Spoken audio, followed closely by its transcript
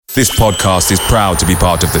This podcast is proud to be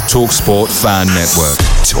part of the TalkSport Fan Network.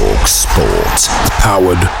 TalkSport.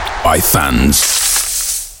 Powered by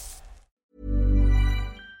fans.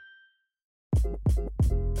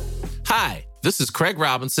 Hi, this is Craig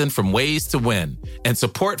Robinson from Ways to Win, and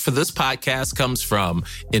support for this podcast comes from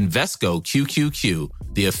Invesco QQQ,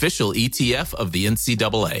 the official ETF of the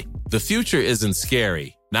NCAA. The future isn't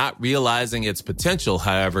scary. Not realizing its potential,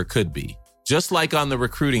 however, could be. Just like on the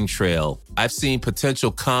recruiting trail, I've seen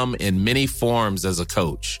potential come in many forms as a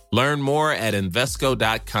coach. Learn more at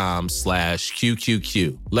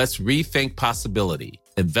Invesco.com/QQQ. Let's rethink possibility.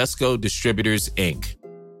 Invesco Distributors, Inc.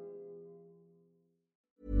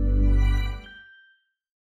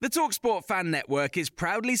 The TalkSport Fan Network is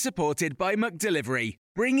proudly supported by McDelivery,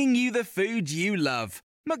 bringing you the food you love.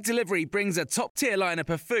 McDelivery brings a top-tier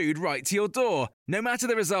lineup of food right to your door. No matter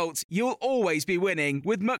the result, you'll always be winning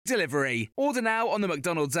with McDelivery. Order now on the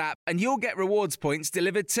McDonald's app and you'll get rewards points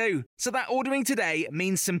delivered too. So that ordering today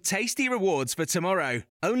means some tasty rewards for tomorrow.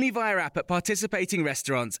 Only via app at participating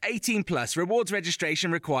restaurants. 18 plus. Rewards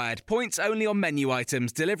registration required. Points only on menu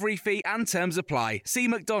items. Delivery fee and terms apply. See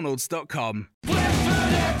mcdonalds.com.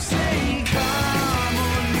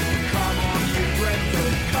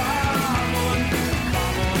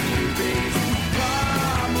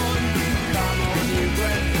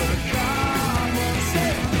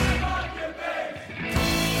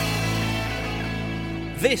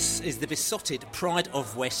 This is the besotted Pride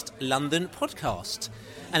of West London podcast.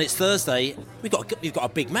 And it's Thursday. We've got a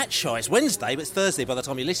big match. It's Wednesday, but it's Thursday by the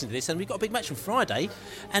time you listen to this. And we've got a big match on Friday.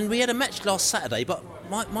 And we had a match last Saturday, but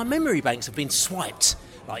my memory banks have been swiped.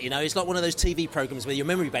 Like, you know, it's like one of those TV programmes where your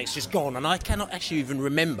memory bank's just gone. And I cannot actually even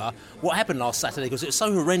remember what happened last Saturday because it was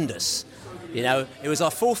so horrendous. You know, it was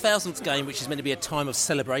our 4,000th game, which is meant to be a time of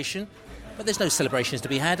celebration. But there's no celebrations to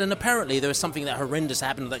be had. And apparently there was something that horrendous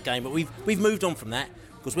happened at that game. But we've moved on from that.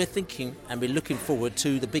 Because we're thinking and we're looking forward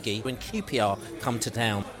to the biggie when QPR come to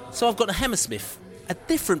town. So I've got a Hammersmith, a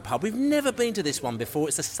different pub. We've never been to this one before.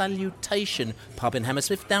 It's a Salutation pub in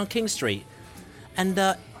Hammersmith, down King Street. And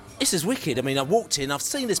this is wicked. I mean, I walked in, I've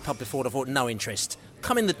seen this pub before, and I thought, no interest.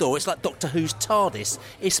 Come in the door, it's like Doctor Who's TARDIS.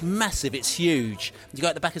 It's massive, it's huge. You go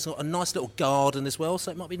at the back, it's got a nice little garden as well,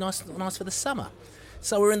 so it might be nice for the summer.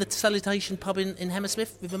 So we're in the Salutation pub in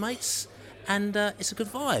Hammersmith with the mates, and it's a good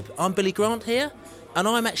vibe. I'm Billy Grant here. And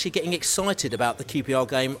I'm actually getting excited about the QPR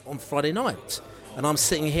game on Friday night. And I'm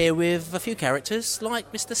sitting here with a few characters like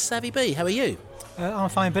Mr. Savvy B. How are you? I'm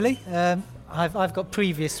fine, Billy. I've got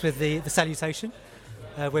previous with the Salutation,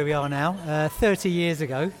 where we are now. 30 years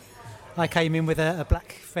ago, I came in with a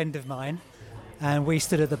black friend of mine, and we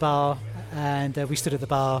stood at the bar, and we stood at the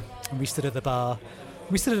bar, and we stood at the bar.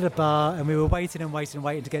 We stood at the bar, and we were waiting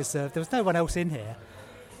to get served. There was no one else in here,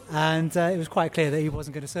 and it was quite clear that he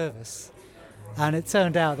wasn't going to serve us. And it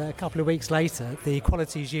turned out that a couple of weeks later, the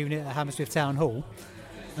Qualities Unit at Hammersmith Town Hall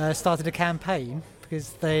started a campaign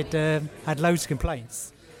because they'd had loads of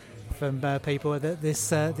complaints from people that this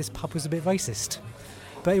pub was a bit racist.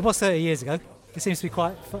 But it was 30 years ago. It seems to be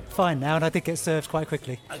quite fine now, and I did get served quite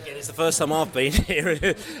quickly. Again, it's the first time I've been here,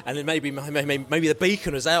 and then maybe the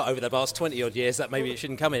beacon was out over the past 20-odd years, that maybe it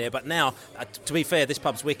shouldn't come in here. But now, to be fair, this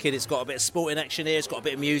pub's wicked. It's got a bit of sporting action here, it's got a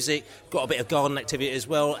bit of music, got a bit of garden activity as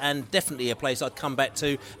well, and definitely a place I'd come back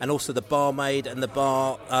to. And also the barmaid and the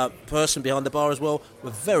bar person behind the bar as well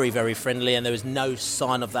were very, very friendly, and there was no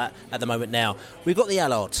sign of that at the moment now. We've got the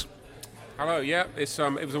Allard. Hello, yeah, it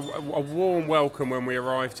was a warm welcome when we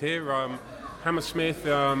arrived here. Hammersmith,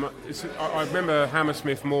 I remember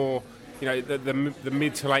Hammersmith more, you know, the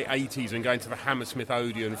mid to late 80s and going to the Hammersmith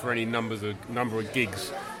Odeon for any number of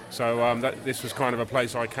gigs. So this was kind of a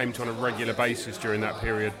place I came to on a regular basis during that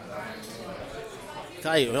period.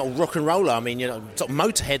 Okay, rock and roller. I mean, you know, sort of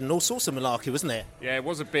Motorhead and all sorts of malarkey, wasn't it? Yeah, it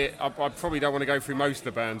was a bit. I probably don't want to go through most of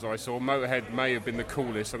the bands I saw. Motorhead may have been the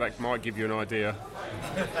coolest, so that might give you an idea.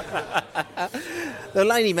 The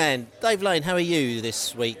Laney man, Dave Lane, how are you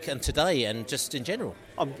this week and today and just in general?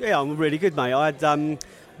 I'm really good, mate. I've been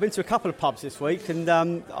to a couple of pubs this week, and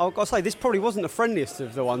I've got to say, this probably wasn't the friendliest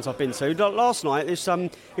of the ones I've been to. Last night,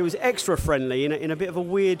 it was extra friendly in a bit of a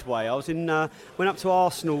weird way. I went up to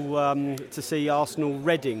Arsenal to see Arsenal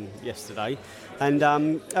Reading yesterday, and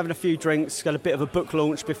having a few drinks, got a bit of a book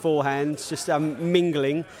launch beforehand, just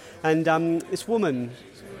mingling, and this woman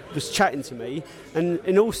was chatting to me, and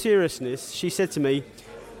in all seriousness, she said to me,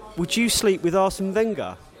 "Would you sleep with Arsene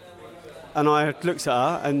Wenger?" And I looked at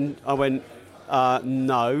her and I went,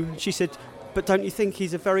 no. She said, "But don't you think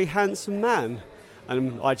he's a very handsome man?"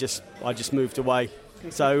 And I just moved away.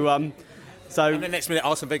 So So, and the next minute,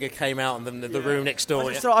 Arsene Wenger came out and the room next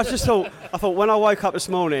door. I thought when I woke up this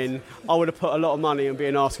morning, I would have put a lot of money and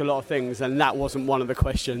been asked a lot of things, and that wasn't one of the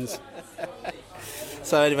questions.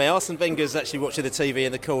 So anyway, Arsene Wenger's actually watching the TV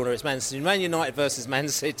in the corner. It's Man United versus Man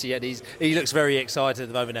City, and he looks very excited at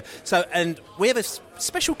the moment. So, and we have a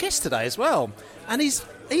special guest today as well, and he's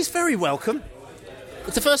very welcome.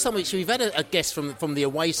 It's the first time we've had a guest from the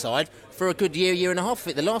away side for a good year and a half.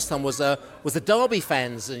 The last time was the Derby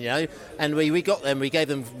fans, and we got them. We gave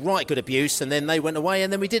them right good abuse, and then they went away,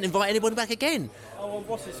 and then we didn't invite anyone back again. Oh, well,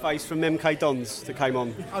 what's his face from MK Dons that came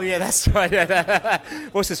on? Oh yeah, that's right.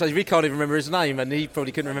 What's his face? We can't even remember his name, and he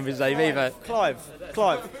probably couldn't remember his name either. Clive.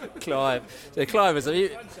 So Clive was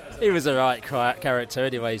he was a right character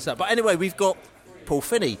anyway. So, but anyway, we've got Paul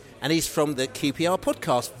Finney, and he's from the QPR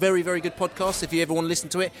podcast. Very, very good podcast. If you ever want to listen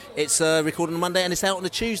to it, it's recorded on Monday and it's out on a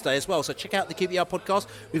Tuesday as well. So check out the QPR podcast.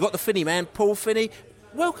 We've got the Finney man, Paul Finney.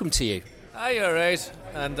 Welcome to you. Hi, all right.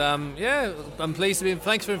 And I'm pleased to be.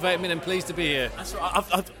 Thanks for inviting me, and I'm pleased to be here. That's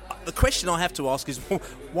right. The question I have to ask is,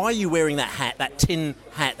 why are you wearing that hat, that tin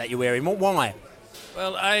hat that you're wearing? Why?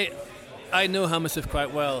 Well, I know Hammersmith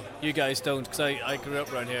quite well. You guys don't, because I grew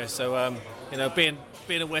up around here. So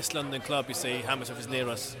being a West London club, you see, Hammersmith is near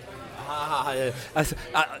us.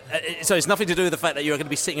 So it's nothing to do with the fact that you're going to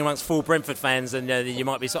be sitting amongst full Brentford fans, and you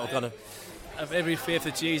might be sort of kind of. I have every faith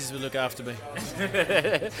that Jesus will look after me.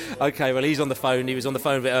 Okay, well, he's on the phone. He was on the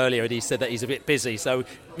phone a bit earlier, and he said that he's a bit busy, so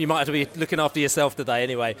you might have to be looking after yourself today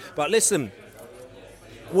anyway. But listen,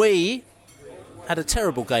 we had a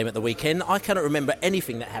terrible game at the weekend. I cannot remember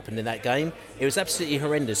anything that happened in that game. It was absolutely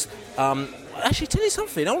horrendous. Actually, tell you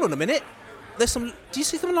something. Hold on a minute. Do you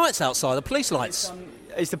see some lights outside? The police lights.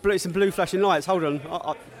 It's some blue flashing lights. Hold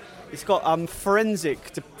on. It's got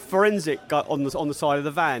forensic on the side of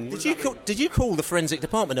the van. Did you call the forensic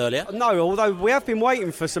department earlier? No, although we have been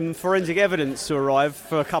waiting for some forensic evidence to arrive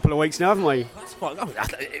for a couple of weeks now, haven't we?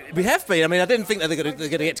 We have been. I mean, I didn't think that they're going to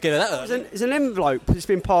get together that early. There's an envelope that's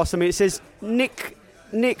been passed. I mean, it says Nick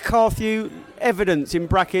Carthew evidence in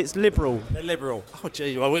brackets Liberal. They're Liberal. Oh,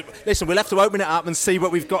 gee. Well, listen, we'll have to open it up and see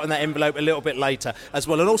what we've got in that envelope a little bit later as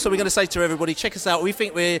well. And also, we're going to say to everybody, check us out. We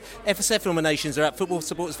think FSF nominations are at Football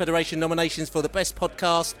Supporters Federation nominations for the best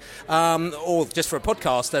podcast, or just for a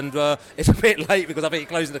podcast. And it's a bit late because I think it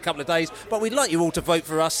closes in a couple of days. But we'd like you all to vote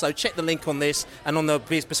for us. So check the link on this and on the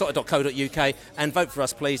besotted.co.uk and vote for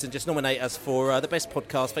us, please, and just nominate us for the best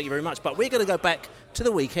podcast. Thank you very much. But we're going to go back to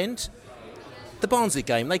the weekend. The Barnsley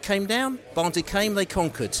game, they came down, Barnsley came, they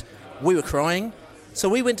conquered. We were crying, so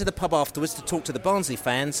we went to the pub afterwards to talk to the Barnsley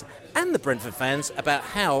fans and the Brentford fans about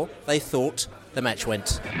how they thought the match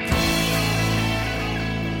went.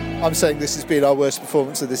 I'm saying this has been our worst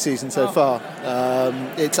performance of the season so far.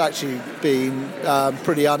 It's actually been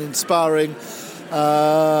pretty uninspiring.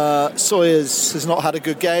 Sawyers has not had a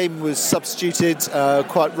good game, was substituted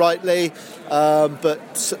quite rightly,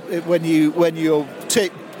 but when you're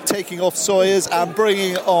taking off Sawyers and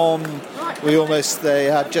bringing on, they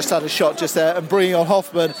had just had a shot just there, and bringing on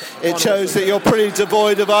Hoffman, it shows that you're pretty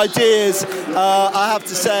devoid of ideas. I have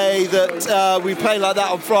to say that we play like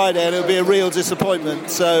that on Friday and it'll be a real disappointment,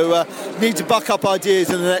 so need to buck up ideas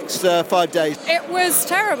in the next 5 days. It was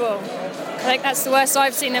terrible. I think that's the worst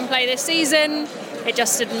I've seen them play this season. It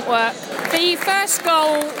just didn't work. The first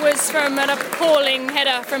goal was from an appalling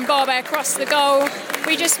header from Barbe across the goal.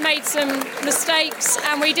 We just made some mistakes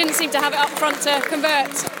and we didn't seem to have it up front to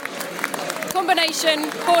convert.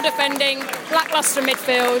 Combination, poor defending, lacklustre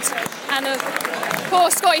midfield, and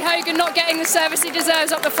poor Scotty Hogan not getting the service he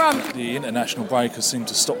deserves up the front. The international break has seemed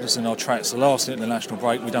to stop us in our tracks. The last international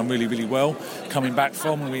break we've done really, really well. Coming back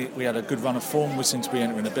from, we had a good run of form. We seem to be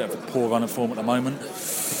entering a bit of a poor run of form at the moment.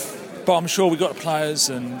 But I'm sure we've got the players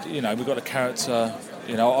and, we've got the character.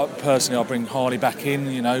 Personally, I'll bring Harley back in,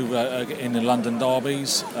 in the London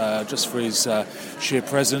derbies, just for his sheer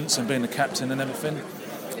presence and being the captain and everything.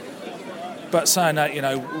 But saying that,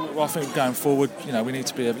 I think going forward, we need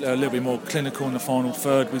to be a little bit more clinical in the final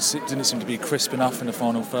third. We didn't seem to be crisp enough in the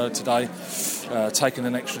final third today, taking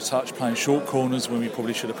an extra touch, playing short corners when we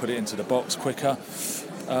probably should have put it into the box quicker.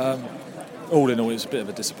 All in all, it was a bit of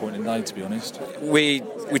a disappointing day, to be honest. We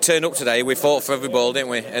turned up today, we fought for every ball, didn't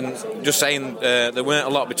we? And just saying, there weren't a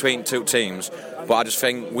lot between two teams, but I just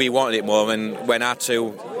think we wanted it more, and when our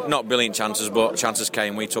two, not brilliant chances, but chances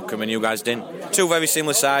came, we took them and you guys didn't. Two very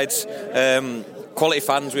similar sides, quality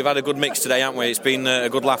fans, we've had a good mix today, haven't we? It's been a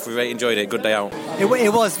good laugh, we've really enjoyed it, good day out.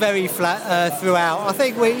 It was very flat throughout. I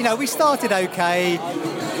think we started okay,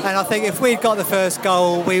 and I think if we'd got the first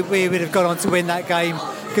goal, we would have gone on to win that game.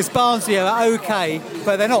 Because Barnsley are okay,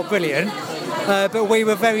 but they're not brilliant. But we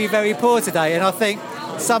were very, very poor today, and I think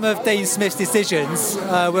some of Dean Smith's decisions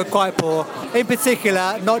were quite poor. In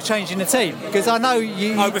particular, not changing the team, because I know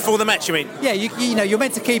you. Oh, before the match, you mean? Yeah, you know, you're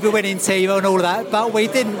meant to keep a winning team and all of that, but we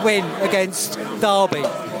didn't win against Derby.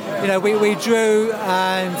 You know, we drew,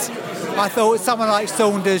 and I thought someone like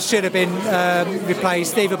Saunders should have been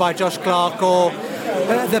replaced either by Josh Clark or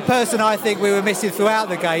the person I think we were missing throughout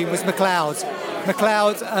the game was McLeod.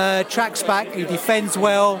 McLeod tracks back, he defends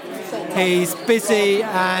well, he's busy,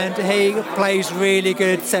 and he plays really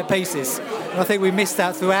good set pieces. And I think we missed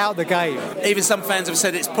that throughout the game. Even some fans have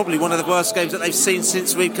said it's probably one of the worst games that they've seen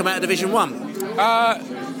since we've come out of Division 1.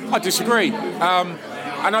 I disagree.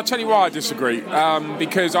 And I'll tell you why I disagree.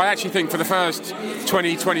 Because I actually think for the first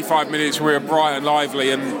 20-25 minutes we were bright and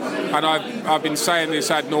lively, and I've been saying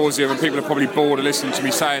this ad nauseum, and people are probably bored of listening to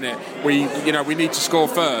me saying it. We need to score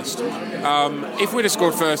first. If we'd have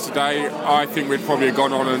scored first today, I think we'd probably have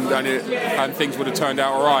gone on and things would have turned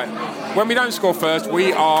out all right. When we don't score first,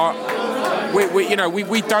 we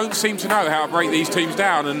don't seem to know how to break these teams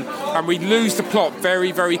down, and we lose the plot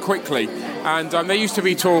very, very quickly. And there used to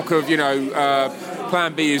be talk of,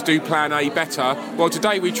 Plan B is do Plan A better. Well,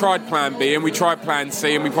 today we tried Plan B and we tried Plan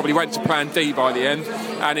C, and we probably went to Plan D by the end,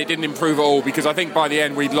 and it didn't improve at all, because I think by the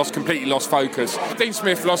end we'd completely lost focus. Dean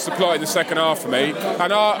Smith lost the plot in the second half for me,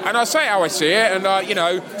 and I say how I see it,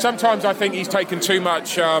 and sometimes I think he's taken too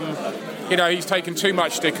much. He's taken too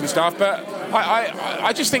much stick and stuff, but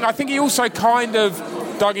I think he also kind of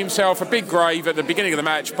dug himself a big grave at the beginning of the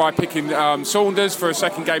match by picking Saunders for a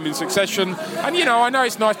second game in succession. And, I know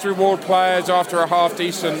it's nice to reward players after a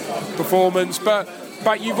half-decent performance, but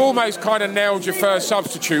you've almost kind of nailed your first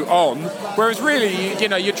substitute on, whereas really,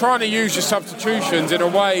 you're trying to use your substitutions in a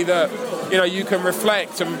way that, you can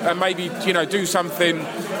reflect and maybe, do something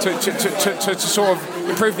to sort of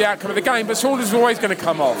improve the outcome of the game. But Saunders is always going to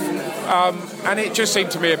come off. And it just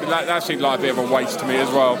seemed to me, that seemed like a bit of a waste to me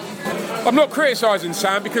as well. I'm not criticising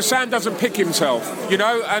Sam, because Sam doesn't pick himself,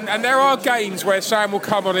 and there are games where Sam will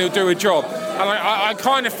come on and he'll do a job. And I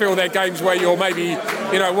kind of feel there are games where you're maybe,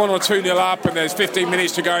 1 or 2-0 up and there's 15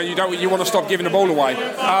 minutes to go and you want to stop giving the ball away.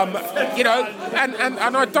 And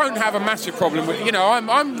I don't have a massive problem with,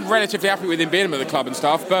 I'm relatively happy with him being at the club and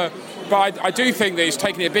stuff, but I do think that it's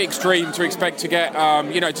taking it a bit extreme to expect to get,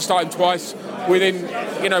 to start him twice within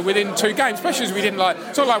 2 games, especially as we didn't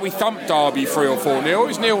it's not like we thumped Derby 3 or 4-0, it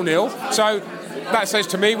was 0-0. So that says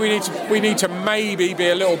to me we need to maybe be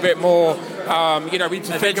a little bit more, we need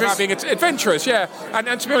to think about being adventurous, yeah.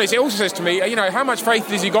 And to be honest, it also says to me, how much faith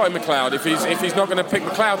has he got in McLeod if he's not going to pick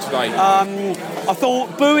McLeod today? I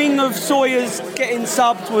thought booing of Sawyer's getting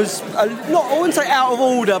subbed was I wouldn't say out of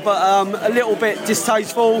order, but a little bit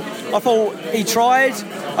distasteful. I thought he tried.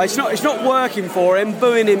 It's not working for him.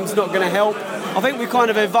 Booing him's not going to help. I think we kind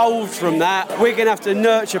of evolved from that. We're going to have to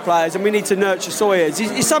nurture players, and we need to nurture Sawyer's.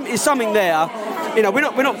 It's something there.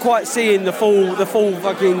 We're not quite seeing the full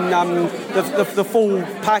fucking the full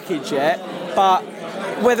package yet. But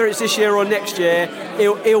whether it's this year or next year, he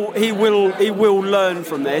will learn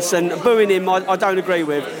from this. And booing him, I don't agree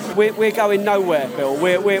with. We're going nowhere, Bill.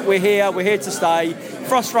 We're here to stay.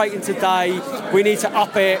 Frustrating today. We need to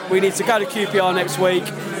up it. We need to go to QPR next week.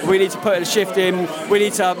 We need to put a shift in. We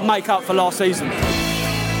need to make up for last season.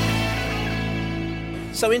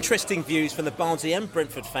 So interesting views from the Barnsley and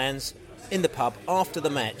Brentford fans in the pub after the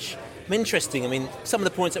match. Interesting. Some of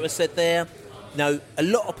the points that were said there. A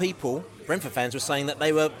lot of people, Brentford fans, were saying that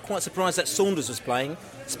they were quite surprised that Saunders was playing,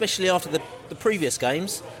 especially after the previous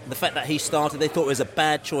games. The fact that he started, they thought it was a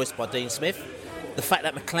bad choice by Dean Smith. The fact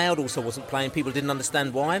that McLeod also wasn't playing, people didn't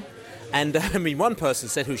understand why. And one person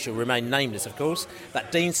said, who shall remain nameless, of course,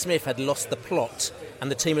 that Dean Smith had lost the plot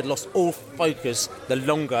and the team had lost all focus the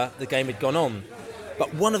longer the game had gone on.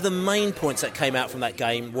 But one of the main points that came out from that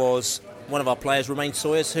game was one of our players, Romain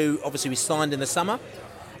Sawyers, who obviously we signed in the summer.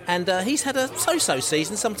 And he's had a so-so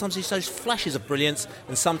season. Sometimes he shows flashes of brilliance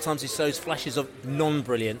and sometimes he shows flashes of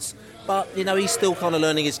non-brilliance. But, he's still kind of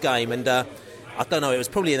learning his game. And I don't know, it was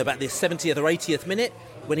probably in about the 70th or 80th minute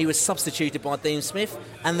when he was substituted by Dean Smith,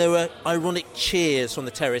 and there were ironic cheers from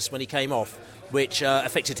the terrace when he came off, which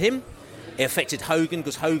affected him. It affected Hogan,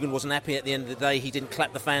 because Hogan wasn't happy at the end of the day. He didn't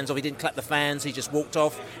clap the fans off. He didn't clap the fans. He just walked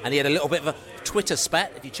off, and he had a little bit of a Twitter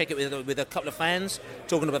spat, if you check it with a couple of fans,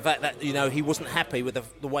 talking about the fact that he wasn't happy with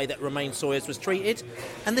the way that Romain Sawyers was treated.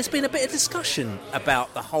 And there's been a bit of discussion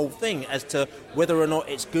about the whole thing as to whether or not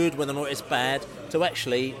it's good, whether or not it's bad to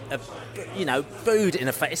actually, booed in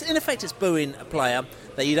effect. In effect, it's booing a player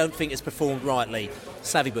that you don't think has performed rightly.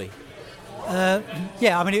 Savvy B.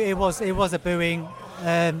 It was a booing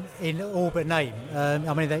in all but name.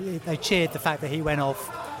 They cheered the fact that he went off.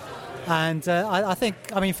 And I think,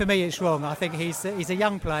 for me, it's wrong. I think he's a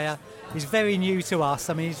young player. He's very new to us.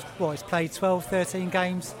 He's played 12, 13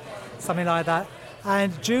 games, something like that.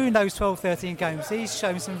 And during those 12, 13 games, he's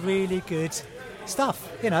shown some really good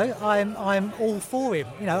stuff. I'm all for him.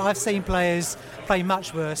 I've seen players play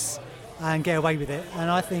much worse and get away with it.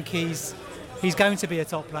 And I think he's going to be a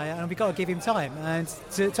top player, and we've got to give him time. And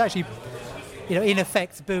to actually, in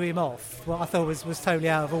effect, boo him off, what I thought was totally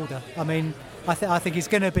out of order. I think he's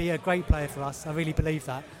going to be a great player for us. I really believe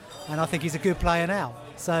that. And I think he's a good player now.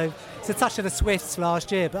 So it's a touch of the Swifts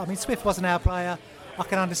last year, but Swift wasn't our player. I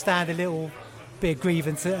can understand a little bit of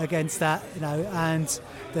grievance against that, and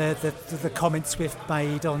the comments Swift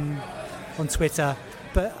made on Twitter.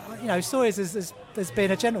 But Sawyers has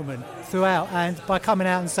been a gentleman throughout, and by coming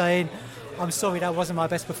out and saying, "I'm sorry, that wasn't my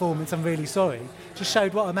best performance, I'm really sorry," just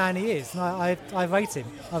showed what a man he is. And I rate him.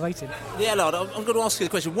 Yeah, Lard, I'm going to ask you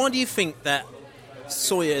the question. Why do you think that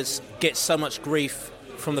Sawyers gets so much grief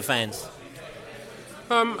from the fans?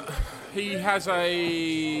 He has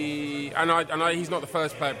he's not the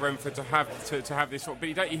first player at Brentford to have this sort, but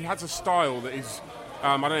he has a style that is,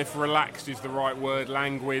 I don't know if relaxed is the right word,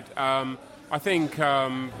 languid. I think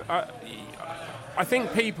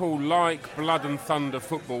people like blood and thunder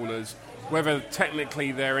footballers, whether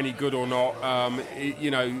technically they're any good or not,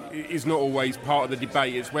 is not always part of the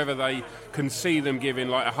debate. It's whether they can see them giving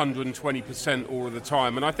like 120% all of the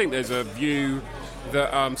time. And I think there's a view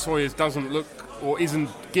that Sawyers doesn't look or isn't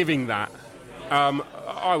giving that.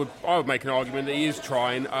 I would make an argument that he is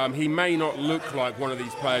trying. He may not look like one of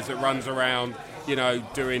these players that runs around,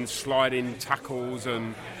 doing sliding tackles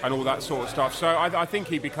and all that sort of stuff. So I think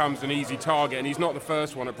he becomes an easy target, and he's not the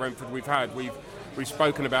first one at Brentford we've had. We've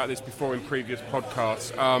spoken about this before in previous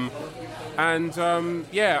podcasts.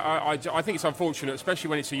 I think it's unfortunate, especially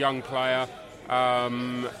when it's a young player. I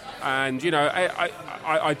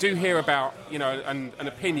do hear about, and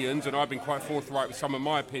opinions, and I've been quite forthright with some of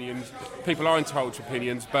my opinions. People are entitled to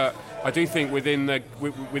opinions, but I do think within the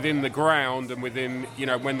ground and within,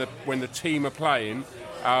 when the team are playing,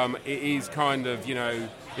 it is kind of,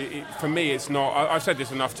 for me, it's not. I've said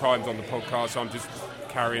this enough times on the podcast, so I'm just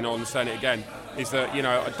carrying on and saying it again. Is that,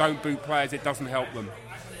 don't boot players, it doesn't help them.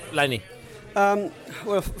 Laney?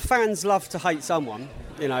 Fans love to hate someone.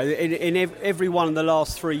 In every one of the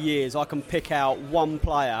last 3 years, I can pick out one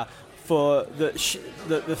player for the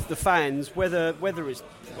fans, whether it's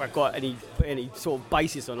got any sort of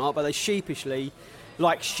basis or not, but they sheepishly,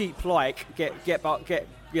 like sheep, get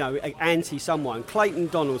anti someone. Clayton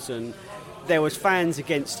Donaldson, there was fans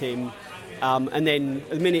against him, and then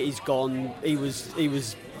the minute he's gone,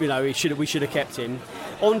 we should have kept him.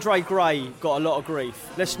 Andre Gray got a lot of grief.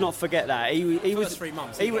 Let's not forget that he was 3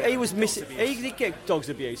 months. He was missing. He did get dogs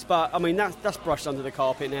abuse, but that's brushed under the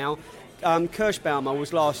carpet now. Kirschbaumer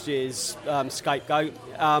was last year's scapegoat,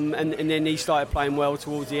 and then he started playing well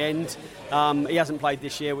towards the end. He hasn't played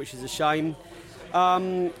this year, which is a shame.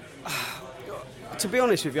 To be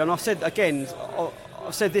honest with you, and I've said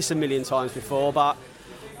this a million times before, but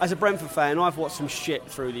as a Brentford fan, I've watched some shit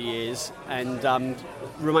through the years, and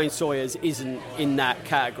Romain Sawyers isn't in that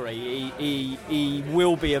category. He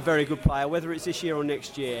will be a very good player, whether it's this year or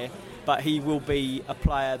next year, but he will be a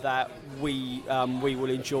player that we will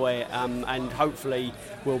enjoy and hopefully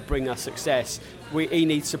will bring us success. He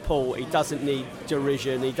needs support. He doesn't need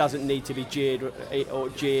derision. He doesn't need to be jeered or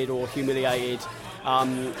humiliated.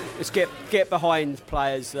 Let's get behind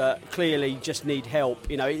players that clearly just need help.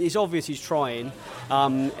 It's obvious he's trying.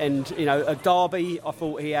 At Derby, I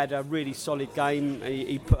thought he had a really solid game.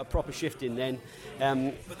 He put a proper shift in then.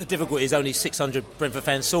 But the difficulty is only 600 Brentford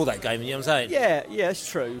fans saw that game, you know what I'm saying? Yeah, it's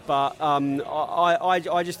true. But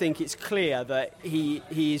I just think it's clear that he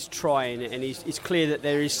is trying, and it's clear that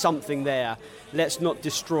there is something there. Let's not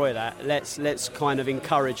destroy that. Let's kind of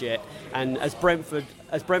encourage it. And as Brentford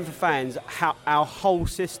fans, our whole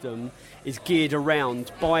system is geared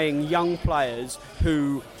around buying young players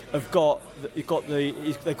who have got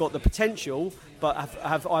the potential, but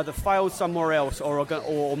have either failed somewhere else or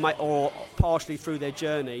partially through their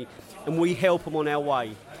journey, and we help them on our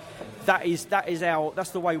way. That's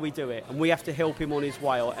the way we do it, and we have to help him on his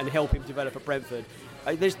way and help him develop at Brentford.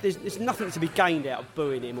 There's nothing to be gained out of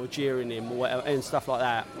booing him or jeering him or whatever, and stuff like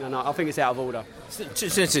that. And I think it's out of order. So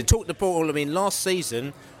talk the ball. Last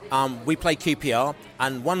season we played QPR,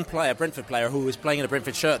 and one player, Brentford player, who was playing in a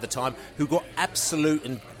Brentford shirt at the time, who got absolute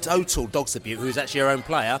and total dogs abuse, who was actually our own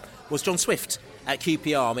player, was John Swift. at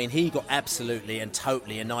QPR. I mean, he got absolutely and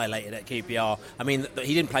totally annihilated at QPR. I mean,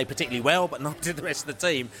 he didn't play particularly well, but not did the rest of the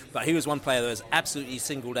team. But he was one player that was absolutely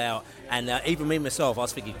singled out. And even me myself, I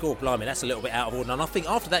was thinking, God blimey, that's a little bit out of order. And I think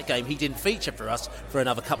after that game, he didn't feature for us for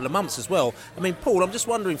another couple of months as well. I mean, Paul, I'm just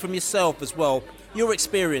wondering from yourself as well, your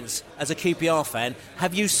experience as a QPR fan,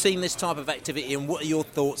 have you seen this type of activity, and what are your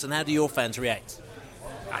thoughts, and how do your fans react?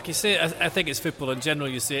 I can say I think it's football in general.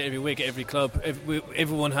 You see it every week at every club.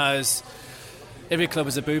 Every club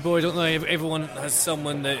is a boo boy, don't they? Everyone has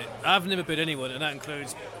someone that... I've never booed anyone, and that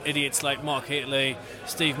includes idiots like Mark Hateley,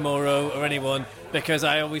 Steve Morrow, or anyone, because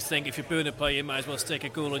I always think if you're booing a player, you might as well stick a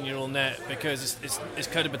goal on your own net, because it's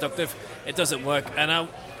counterproductive. It doesn't work, and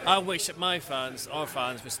I wish that our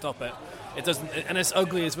fans, would stop it. It doesn't, and it's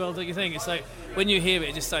ugly as well, don't you think? It's like, when you hear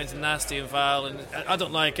it just sounds nasty and vile, and I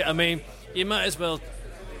don't like it. I mean, you might as well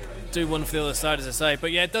do one for the other side, as I say.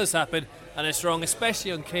 But yeah, it does happen, and it's wrong,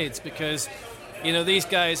 especially on kids, because, you know, these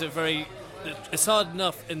guys are very... It's hard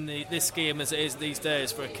enough in this game as it is these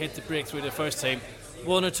days for a kid to break through the first team.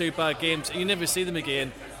 1 or 2 bad games, and you never see them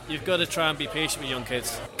again. You've got to try and be patient with young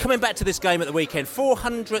kids. Coming back to this game at the weekend,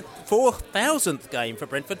 4,000th game for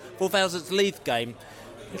Brentford, 4,000th Leeds game.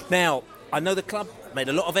 Now, I know the club made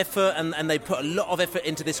a lot of effort, and they put a lot of effort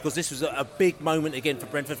into this, because this was a big moment again for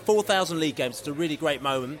Brentford. 4,000 league games, it's a really great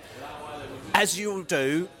moment. As you'll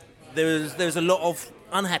do, there's a lot of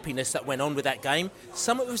unhappiness that went on with that game.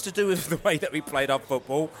 Some of it was to do with the way that we played our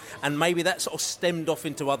football, and maybe that sort of stemmed off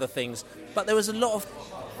into other things. But there was a lot of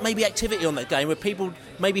maybe activity on that game where people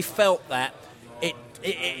maybe felt that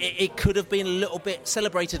it could have been a little bit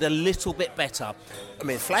celebrated a little bit better. I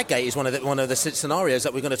mean, Flaggate is one of the scenarios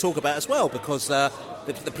that we're going to talk about as well, because the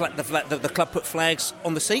club put flags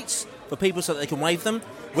on the seats for people so that they can wave them.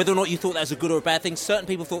 Whether or not you thought that was a good or a bad thing, certain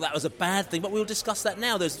people thought that was a bad thing, but we'll discuss that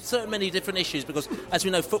now. There's so many different issues, because, as we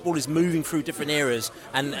know, football is moving through different eras,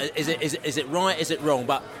 and is it right, is it wrong?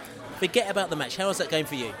 But forget about the match. How was that game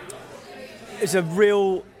for you? It's a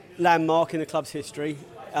real landmark in the club's history.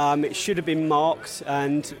 It should have been marked,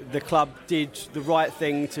 and the club did the right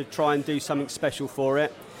thing to try and do something special for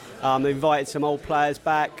it. They invited some old players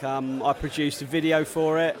back. I produced a video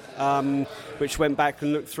for it, which went back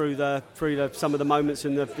and looked through some of the moments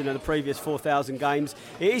in the previous 4,000 games.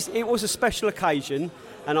 It was a special occasion,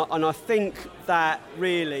 and I think that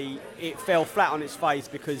really it fell flat on its face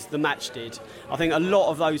because the match did. I think a lot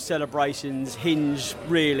of those celebrations hinge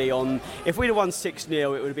really on, if we'd have won 6-0, it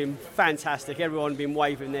would have been fantastic. Everyone would have been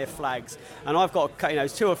waving their flags, and I've got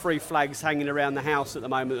 2 or 3 flags hanging around the house at the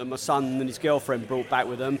moment that my son and his girlfriend brought back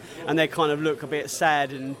with them, and they kind of look a bit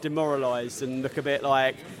sad and demoralised and look a bit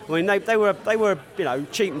like, I mean, they were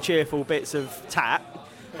cheap and cheerful bits of tat.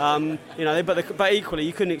 But equally,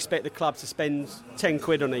 you couldn't expect the club to spend 10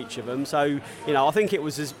 quid on each of them. So, I think it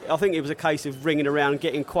was a case of ringing around,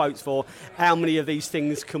 getting quotes for how many of these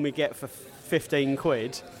things can we get for 15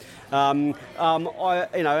 quid. And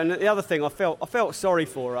the other thing, I felt sorry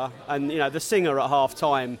for her, and the singer at half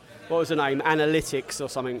time, what was her name, Analytics or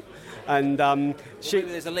something. And maybe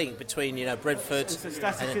there's a link between Brentford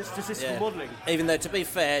statistical modelling. Even though, to be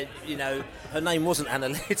fair, her name wasn't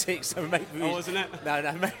Analytics, so maybe wasn't it?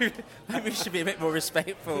 No, maybe we should be a bit more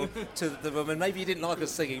respectful to the woman. Maybe you didn't like her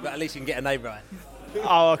singing, but at least you can get her name right.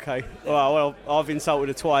 Oh, okay. Well, I've insulted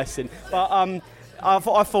her twice, but I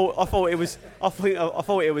thought it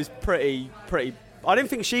was pretty. I didn't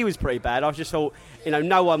think she was pretty bad. I just thought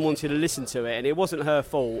no one wanted to listen to it, and it wasn't her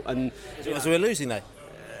fault. And so we were losing though.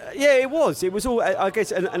 Yeah, it was. It was all, I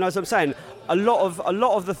guess, and as I'm saying, a lot of the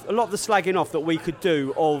slagging off that we could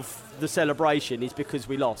do of the celebration is because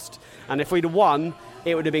we lost. And if we'd have won,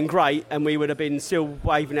 it would have been great, and we would have been still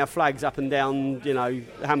waving our flags up and down,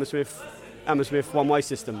 Hammersmith one-way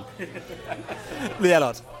system.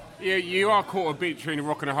 Leonard. Yeah, you are caught a bit between a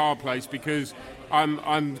rock and a hard place, because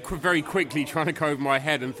I'm very quickly trying to go over my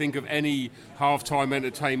head and think of any half-time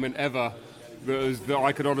entertainment ever that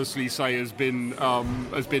I could honestly say has been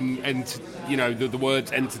the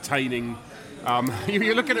words entertaining.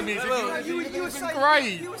 You're looking at me. You were saying,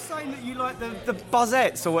 great. You were saying that you like the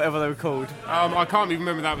buzzettes or whatever they were called. I can't even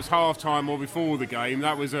remember that was half time or before the game.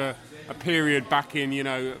 That was a period back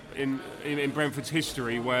in Brentford's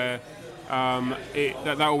history where.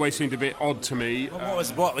 That always seemed a bit odd to me.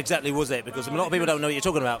 What exactly was it? Because a lot of people don't know what you're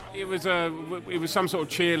talking about. It was some sort of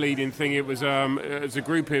cheerleading thing. It was a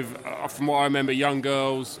group of, from what I remember, young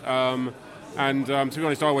girls. And to be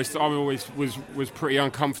honest, I always was pretty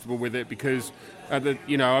uncomfortable with it, because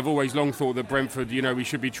I've always long thought that Brentford, we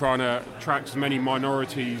should be trying to attract as many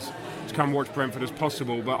minorities to come watch Brentford as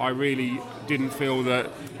possible. But I really didn't feel that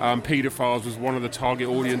paedophiles was one of the target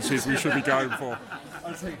audiences we should be going for.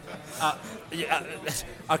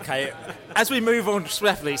 Okay, as we move on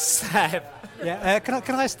swiftly, Seb. Yeah,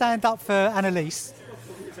 can I stand up for Annalise?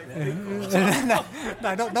 No,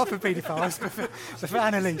 not for paedophiles, but for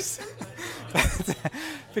Annalise.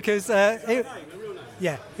 Because it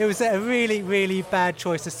was a really, really bad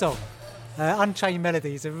choice of song. Unchained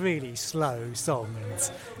Melody is a really slow song.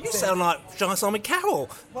 You sound like John Simon Cowell.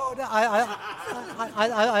 Well,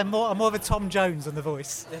 I'm more of a Tom Jones on the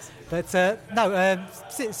voice. Yes. But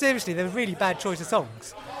seriously, they're a really bad choice of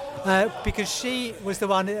songs. Because she was the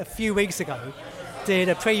one a few weeks ago did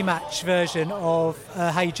a pre-match version of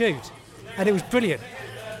Hey Jude, and it was brilliant.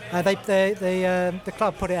 The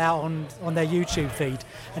club put it out on their YouTube feed,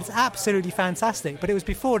 and it's absolutely fantastic. But it was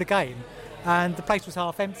before the game, and the place was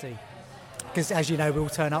half empty because, as you know, we all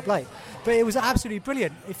turn up late. But it was absolutely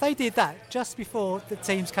brilliant. If they did that just before the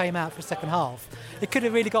teams came out for the second half, it could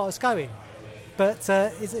have really got us going. But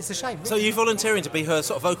it's a shame. So you're volunteering to be her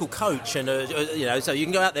sort of vocal coach, and so you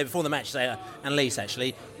can go out there before the match, say, Annalise,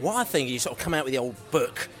 actually, what I think you sort of come out with the old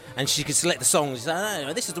book, and she could select the songs.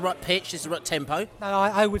 Say, this is the right pitch, this is the right tempo. No,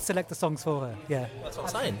 I would select the songs for her. Yeah. That's what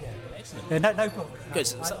I'm saying. Yeah. Excellent. Yeah, no book.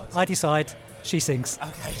 Good. I decide. She sings.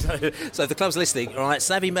 Okay, so if the club's listening, all right,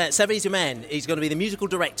 Savy's your man. He's going to be the musical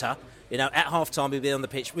director. At half-time, he'll be on the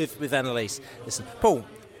pitch with Annalise. Listen, Paul,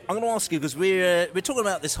 I'm going to ask you, because we're talking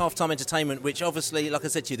about this half-time entertainment, which obviously, like I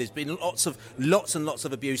said to you, there's been lots and lots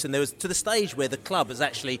of abuse, and there was to the stage where the club has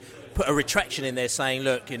actually put a retraction in there saying,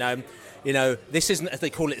 look, this isn't, as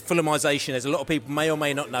they call it, Fulhamisation. As a lot of people may or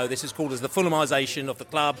may not know, this is called as the Fulhamisation of the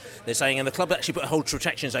club. They're saying, and the club actually put a whole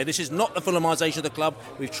retraction and say, this is not the Fulhamisation of the club.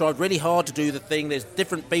 We've tried really hard to do the thing. There's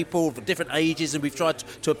different people of different ages, and we've tried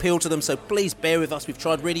to appeal to them, so please bear with us. We've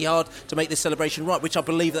tried really hard to make this celebration right, which I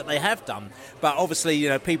believe that they have done. But obviously,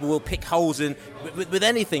 people will pick holes in with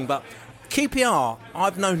anything. But QPR,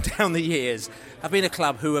 I've known down the years, have been a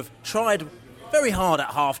club who have tried very hard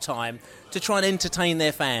at half-time to try and entertain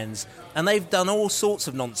their fans, and they've done all sorts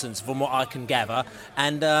of nonsense from what I can gather,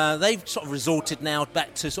 and they've sort of resorted now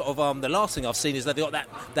back to sort of the last thing I've seen is they've got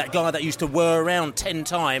that guy that used to whir around 10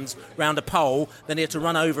 times round a pole, then he had to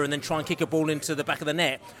run over and then try and kick a ball into the back of the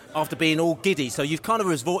net after being all giddy. So you've kind of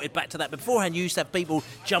resorted back to that. Beforehand you used to have people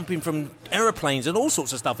jumping from aeroplanes and all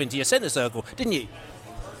sorts of stuff into your centre circle, didn't you?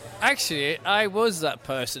 Actually, I was that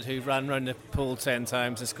person who ran around the pool 10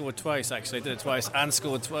 times and scored twice, actually. Did it twice and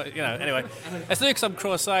scored twice. Anyway. It's because I'm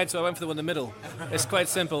cross-eyed, so I went for the one in the middle. It's quite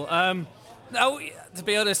simple. Now, to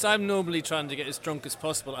be honest, I'm normally trying to get as drunk as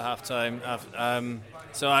possible at half-time.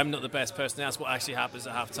 So I'm not the best person to ask what actually happens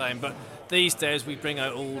at half-time. But these days, we bring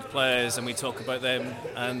out old players and we talk about them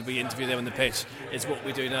and we interview them on the pitch. It's what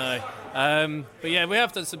we do now. But yeah, we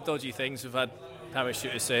have done some dodgy things. We've had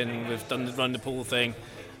parachutists in, we've done the run the pool thing.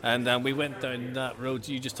 And we went down that road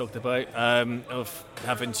you just talked about of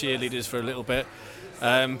having cheerleaders for a little bit.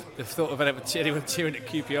 The thought of anyone cheering at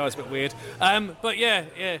QPR is a bit weird. But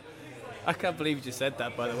yeah. I can't believe you just said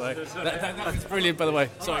that, by the way. That's brilliant, by the way.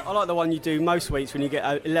 Sorry. I like the one you do most weeks when you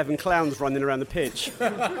get 11 clowns running around the pitch. They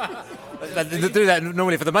do that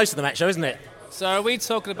normally for the most of the match, though, isn't it? So are we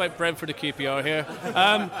talking about Brentford or QPR here?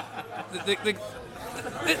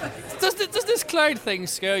 Does this cloud thing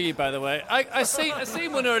scare you, by the way? I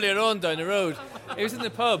seen one earlier on down the road. It was in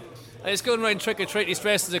the pub, and it's going around trick-or-treat, he's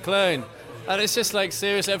dressed as a clown. And it's just like,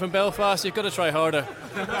 seriously, I'm from Belfast, you've got to try harder.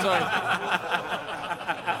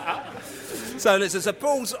 So listen, so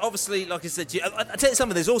Paul's obviously, like I said to you, I'll tell you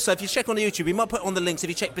something, there's also, if you check on YouTube, we might put on the links, if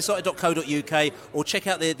you check besotted.co.uk or check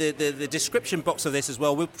out the description box of this as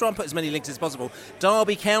well, we'll try and put as many links as possible.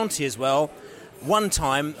 Derby County as well. One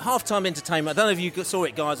time, half-time entertainment, I don't know if you saw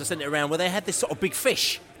it, guys, I sent it around, where they had this sort of big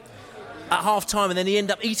fish at half-time and then he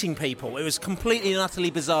ended up eating people. It was completely and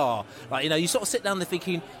utterly bizarre. Like, you sort of sit down there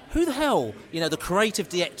thinking, who the hell, the creative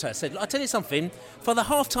director said, I tell you something, for the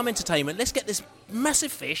half-time entertainment, let's get this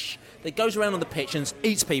massive fish that goes around on the pitch and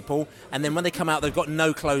eats people, and then when they come out, they've got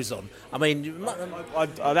no clothes on. I mean...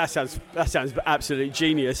 that sounds absolutely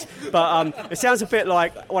genius. But it sounds a bit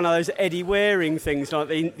like one of those Eddie Waring things, like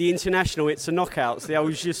the International It's a Knockouts, the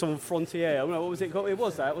old just on Frontier. I don't know, what was it called? It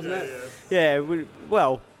was that, wasn't it? Yeah,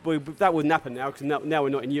 that wouldn't happen now, because now we're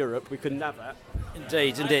not in Europe. We couldn't have that.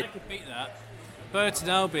 Indeed. I could beat that. Burton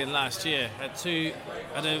Albion last year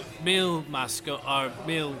had a male mascot,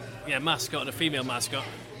 mascot and a female mascot,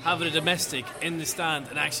 having a domestic in the stand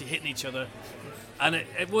and actually hitting each other. And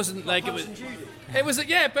it wasn't like it was but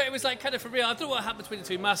it was like kind of for real. I don't know what happened between the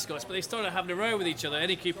two mascots, but they started having a row with each other.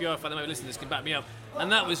 Any QPR fan that might listen to this can back me up.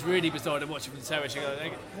 And that was really bizarre to watch from the terrace.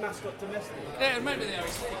 Mascot domestic. Yeah, remember the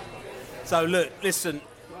Irish. So look, listen,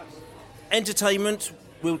 entertainment,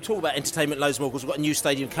 we'll talk about entertainment loads more because we've got a new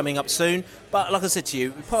stadium coming up soon. But like I said to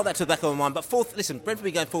you, we part that to the back of my mind. But Brentford will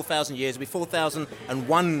be going 4,000 years. It'll be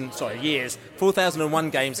 4,001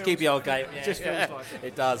 games, QPR game. Yeah, just feels like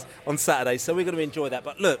it does, on Saturday. So we're going to enjoy that.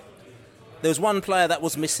 But look, there was one player that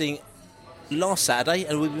was missing last Saturday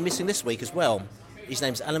and we'll be missing this week as well. His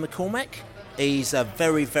name's Alan McCormack. He's a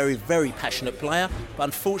very, very, very passionate player. But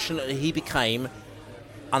unfortunately, he became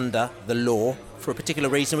under the law for a particular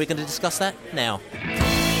reason. We're going to discuss that now.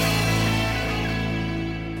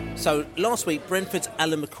 So last week, Brentford's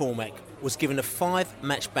Alan McCormack was given a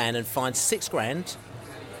 5-match ban and fined £6,000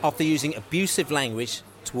 after using abusive language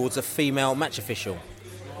towards a female match official.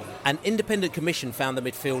 An independent commission found the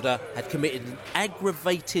midfielder had committed an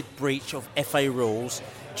aggravated breach of FA rules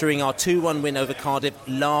during our 2-1 win over Cardiff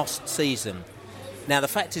last season. Now, the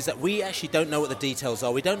fact is that we actually don't know what the details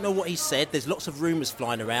are. We don't know what he said. There's lots of rumours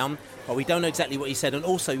flying around, but we don't know exactly what he said. And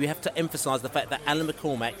also, we have to emphasise the fact that Alan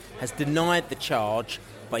McCormack has denied the charge,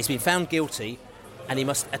 but he's been found guilty, and he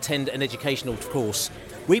must attend an educational course.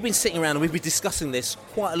 We've been sitting around and we've been discussing this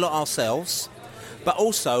quite a lot ourselves, but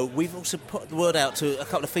also we've also put the word out to a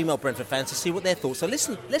couple of female Brentford fans to see what their thoughts are.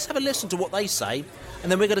 Listen, let's have a listen to what they say,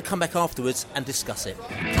 and then we're going to come back afterwards and discuss it.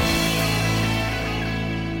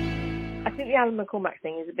 I think the Alan McCormack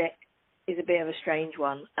thing is a bit of a strange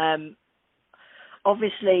one.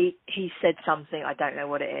 Obviously, he said something, I don't know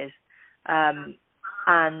what it is,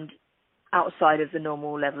 and outside of the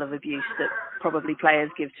normal level of abuse that probably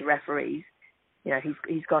players give to referees, you know,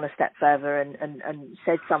 he's gone a step further and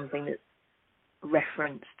said something that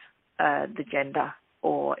referenced the gender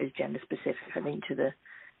or is gender specific, I think, to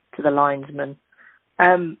the linesman.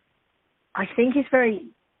 I think it's very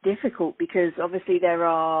difficult because obviously there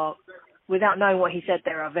are, without knowing what he said,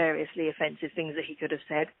 there are variously offensive things that he could have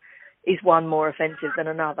said. Is one more offensive than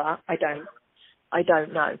another? I don't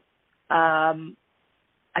know. I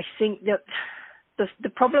think that the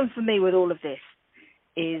problem for me with all of this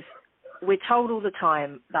is we're told all the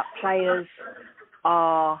time that players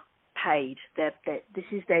are paid. This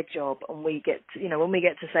is their job, and we get to, when we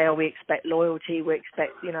get to say, oh, we expect loyalty, we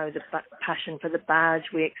expect, the passion for the badge,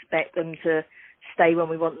 we expect them to stay when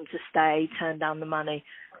we want them to stay, turn down the money.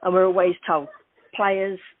 And we're always told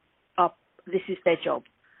players this is their job.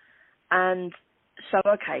 And so,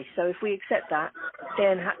 okay, so if we accept that,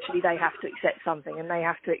 then actually they have to accept something, and they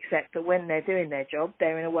have to accept that when they're doing their job,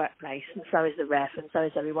 they're in a workplace, and so is the ref, and so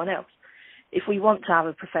is everyone else. If we want to have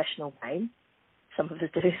a professional game, some of us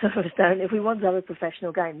do, some of us don't, if we want to have a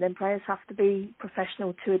professional game, then players have to be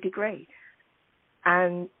professional to a degree.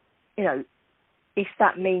 And, if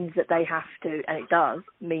that means that they have to, and it does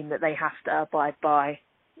mean that they have to abide by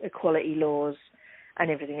equality laws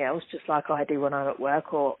and everything else, just like I do when I'm at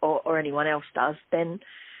work or anyone else does, then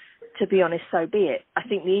to be honest, so be it. I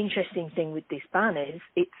think the interesting thing with this ban is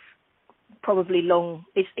it's probably long.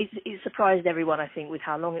 It surprised everyone, I think, with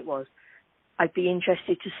how long it was. I'd be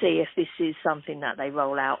interested to see if this is something that they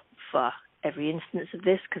roll out for every instance of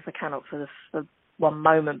this, because I cannot for one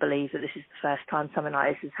moment believe that this is the first time something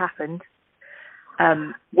like this has happened.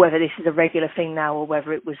 Whether this is a regular thing now or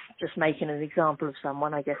whether it was just making an example of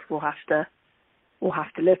someone, I guess we'll have to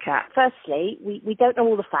look at. Firstly, we don't know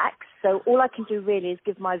all the facts, so all I can do really is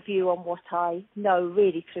give my view on what I know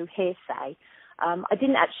really through hearsay. I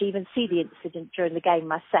didn't actually even see the incident during the game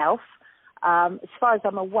myself. As far as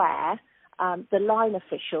I'm aware, the line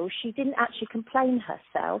official, she didn't actually complain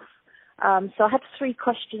herself. So I had 3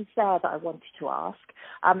 questions there that I wanted to ask.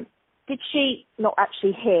 Did she not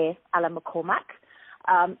actually hear Alan McCormack?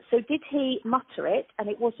 So did he mutter it and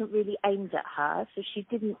it wasn't really aimed at her, so she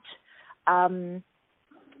didn't...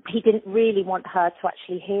 he didn't really want her to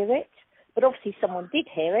actually hear it, but obviously someone did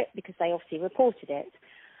hear it because they obviously reported it.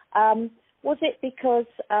 Was it because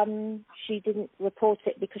she didn't report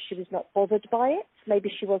it because she was not bothered by it? Maybe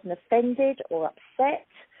she wasn't offended or upset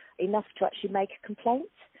enough to actually make a complaint?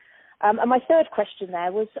 And my third question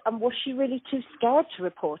there was she really too scared to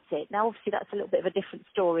report it? Now, obviously, that's a little bit of a different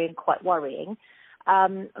story and quite worrying.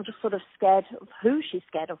 I'm just sort of scared of who she's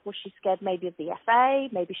scared of. Was she scared maybe of the FA?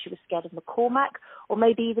 Maybe she was scared of McCormack, or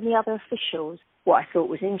maybe even the other officials? What I thought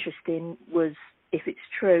was interesting was, if it's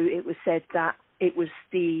true, it was said that it was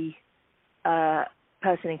the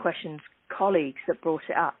person in question's colleagues that brought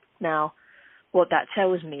it up. Now, what that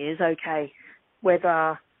tells me is, okay,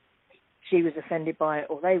 whether she was offended by it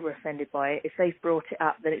or they were offended by it, if they've brought it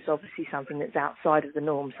up, then it's obviously something that's outside of the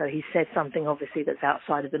norm. So he said something obviously that's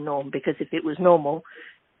outside of the norm, because if it was normal,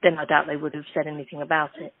 then I doubt they would have said anything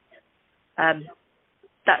about it.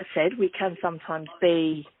 That said, we can sometimes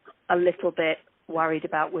be a little bit worried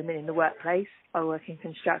about women in the workplace. I work in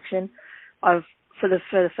construction. I've for the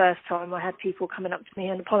first time, I had people coming up to me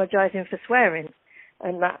and apologising for swearing,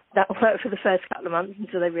 and that worked for the first couple of months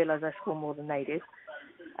until they realised I swore more than they did.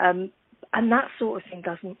 And that sort of thing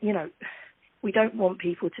doesn't, we don't want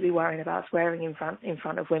people to be worrying about swearing in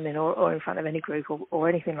front of women or in front of any group or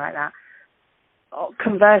anything like that.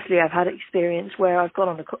 Conversely, I've had experience where I've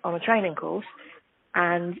gone on a training course,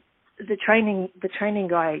 and the training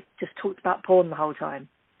guy just talked about porn the whole time,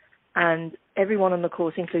 and everyone on the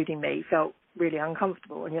course, including me, felt really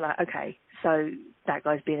uncomfortable. And you're like, okay, so that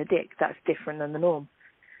guy's being a dick. That's different than the norm.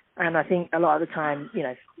 And I think a lot of the time,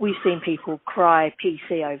 we've seen people cry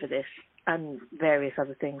PC over this and various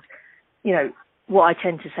other things. What I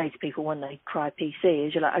tend to say to people when they cry PC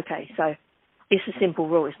is, you're like, okay, so it's a simple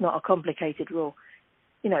rule. It's not a complicated rule.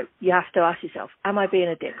 You have to ask yourself, am I being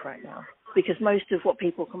a dick right now? Because most of what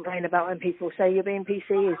people complain about when people say you're being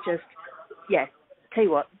PC is just, yeah, tell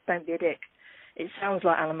you what, don't be a dick. It sounds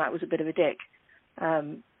like Alan Mack was a bit of a dick,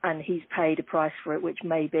 and he's paid a price for it, which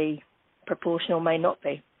may be proportional, may not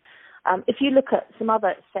be. If you look at some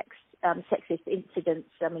other sexist incidents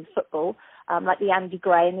in football, like the Andy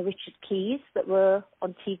Gray and the Richard Keys that were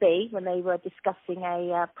on TV when they were discussing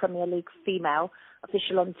a Premier League female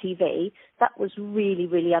official on TV, that was really,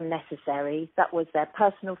 really unnecessary. That was their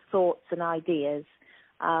personal thoughts and ideas,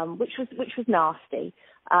 which was nasty.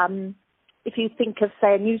 If you think of,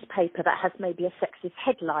 say, a newspaper that has maybe a sexist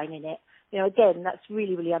headline in it, again, that's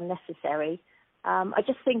really, really unnecessary. I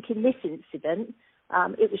just think in this incident,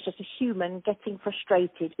 it was just a human getting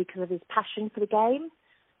frustrated because of his passion for the game.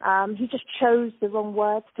 He just chose the wrong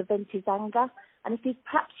words to vent his anger. And if he'd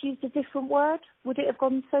perhaps used a different word, would it have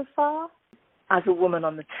gone so far? As a woman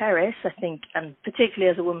on the terrace, I think, and particularly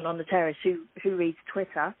as a woman on the terrace who reads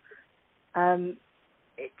Twitter,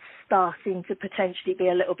 it's starting to potentially be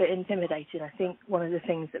a little bit intimidating. I think one of the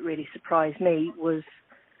things that really surprised me was,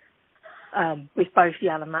 with both the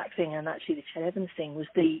Alan Mack thing and actually the Ched Evans thing, was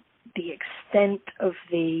the extent of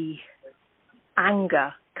the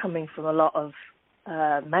anger coming from a lot of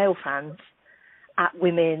male fans at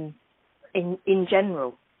women in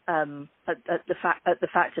general, at the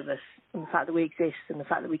fact of us, and the fact that we exist, and the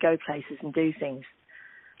fact that we go places and do things.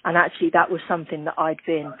 And actually, that was something that I'd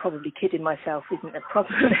been probably kidding myself isn't a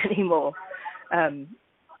problem anymore.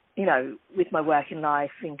 With my work in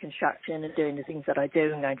life, in construction, and doing the things that I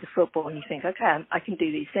do, and going to football, and you think, okay, I can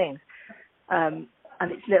do these things. And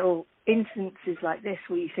it's little instances like this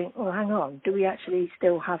where you think, oh, hang on, do we actually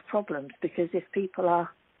still have problems? Because if people are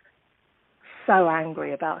so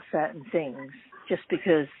angry about certain things just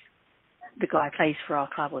because the guy plays for our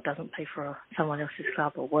club or doesn't play for someone else's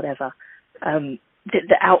club or whatever,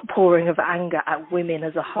 the outpouring of anger at women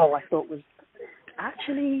as a whole, I thought was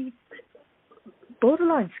actually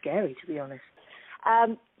borderline scary, to be honest.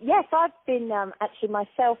 Yes, I've been actually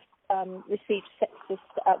myself received sexist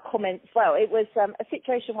comments. Well, it was a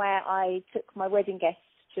situation where I took my wedding guests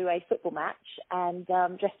to a football match and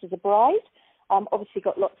dressed as a bride. Obviously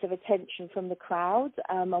got lots of attention from the crowd,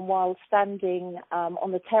 and while standing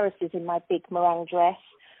on the terraces in my big meringue dress,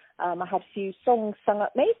 I had a few songs sung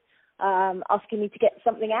at me, asking me to get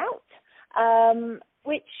something out,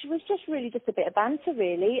 which was just a bit of banter,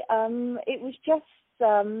 really. It was just,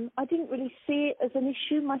 I didn't really see it as an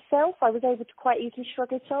issue myself. I was able to quite easily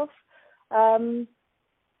shrug it off. I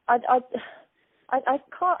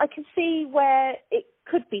can see where it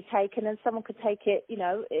could be taken, and someone could take it, in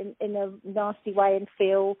a nasty way and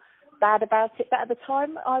feel bad about it. But at the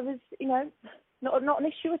time, I was, not an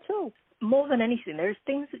issue at all. More than anything, there's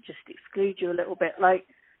things that just exclude you a little bit. Like,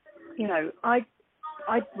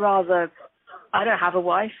 I'd rather, I don't have a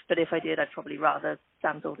wife, but if I did, I'd probably rather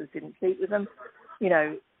Sam's Orders didn't sleep with them.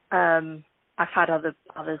 I've had other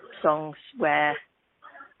songs where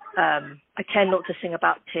I tend not to sing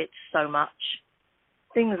about tits so much.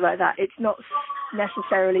 Things like that. It's not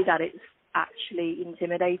necessarily that it's actually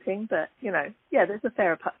intimidating, but, there's a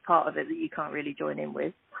fair part of it that you can't really join in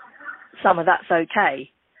with. Some of that's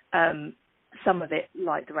okay. Some of it,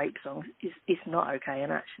 like the rape songs, is not okay,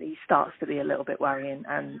 and actually starts to be a little bit worrying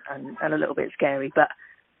and a little bit scary. But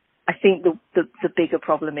I think the bigger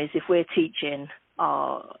problem is if we're teaching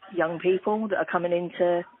our young people that are coming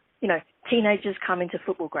into, teenagers come into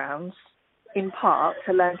football grounds in part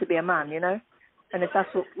to learn to be a man, and if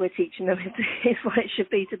that's what we're teaching them is what it should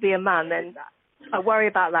be to be a man, then I worry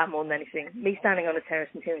about that more than anything. Me standing on a terrace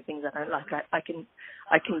and hearing things I don't like, I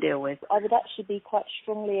can deal with. I would actually be quite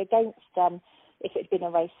strongly against if it had been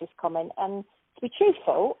a racist comment. And to be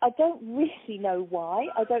truthful, I don't really know why.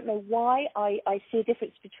 I don't know why I see a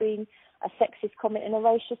difference between a sexist comment and a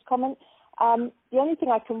racist comment. The only thing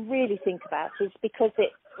I can really think about is because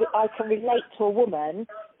it I can relate to a woman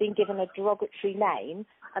being given a derogatory name,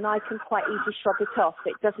 and I can quite easily shrug it off.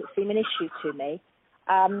 It doesn't seem an issue to me.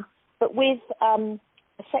 But with a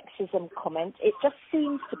sexism comment, it just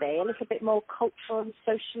seems to be a little bit more cultural and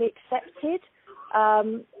socially accepted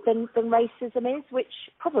than racism is, which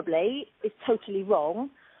probably is totally wrong.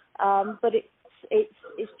 But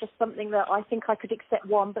it's just something that I think I could accept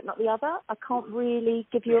one but not the other. I can't really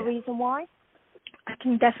give you a reason why. I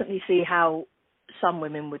can definitely see how some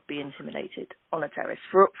women would be intimidated on a terrace,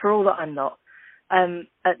 for all that I'm not.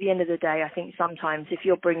 At the end of the day, I think sometimes if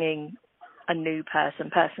you're bringing a new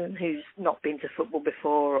person who's not been to football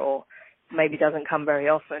before or maybe doesn't come very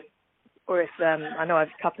often, or if, I know a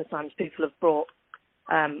couple of times people have brought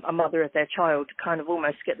a mother of their child to kind of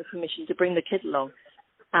almost get the permission to bring the kid along.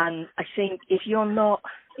 And I think if you've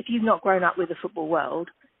not grown up with the football world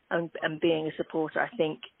and being a supporter, I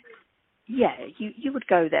think, yeah, you would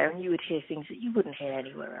go there and you would hear things that you wouldn't hear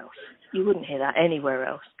anywhere else. You wouldn't hear that anywhere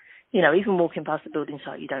else. You know, even walking past the building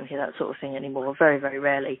site, you don't hear that sort of thing anymore, very, very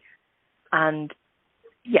rarely. And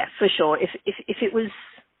yeah, for sure,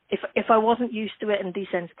 if I wasn't used to it and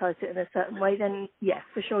desensitized it in a certain way, then yeah,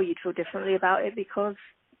 for sure you'd feel differently about it, because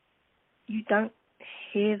you don't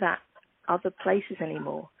hear that other places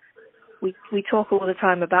anymore. We talk all the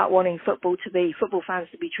time about wanting football fans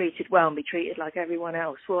to be treated well and be treated like everyone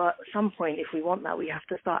else. Well, at some point, if we want that, we have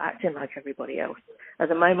to start acting like everybody else. At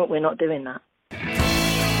the moment, we're not doing that.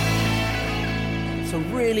 So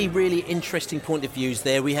really, really interesting point of views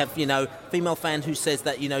there. We have, female fan who says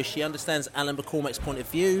that, she understands Alan McCormack's point of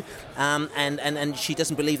view, and she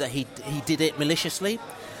doesn't believe that he did it maliciously.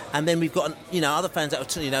 And then we've got, other fans that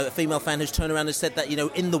are, a female fan who's turned around and said that,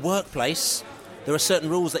 in the workplace, there are certain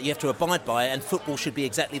rules that you have to abide by, and football should be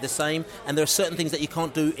exactly the same. And there are certain things that you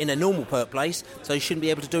can't do in a normal workplace, so you shouldn't be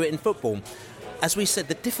able to do it in football. As we said,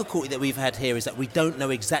 the difficulty that we've had here is that we don't know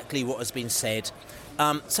exactly what has been said.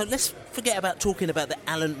 So let's forget about talking about the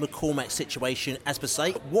Alan McCormack situation as per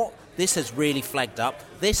se. What this has really flagged up,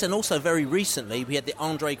 this, and also very recently we had the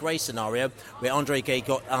Andre Gray scenario where Andre Gray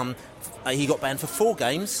got banned for 4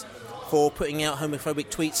 games for putting out homophobic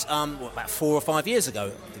tweets about 4 or 5 years ago,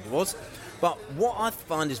 I think it was. But what I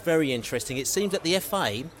find is very interesting, it seems that the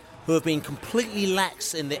FA, who have been completely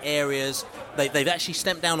lax in the areas, they've actually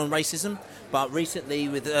stamped down on racism, but recently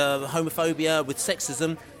with homophobia, with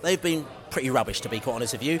sexism, they've been pretty rubbish, to be quite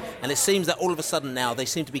honest with you. And it seems that all of a sudden now they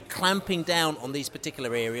seem to be clamping down on these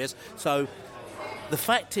particular areas. So the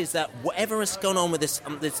fact is that whatever has gone on with this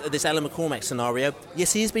Alan McCormack scenario,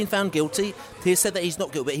 yes, he has been found guilty. He has said that he's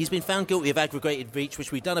not guilty, but he's been found guilty of aggravated breach,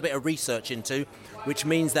 which we've done a bit of research into, which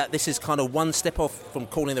means that this is kind of one step off from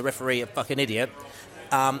calling the referee a fucking idiot.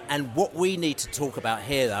 And what we need to talk about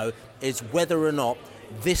here, though, is whether or not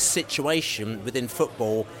this situation within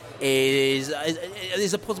football is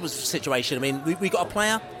a possible situation. I mean, we got a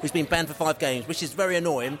player who's been banned for 5 games, which is very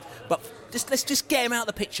annoying, but let's just get him out of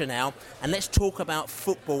the picture now, and let's talk about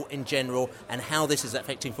football in general and how this is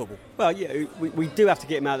affecting football. Well, yeah, we do have to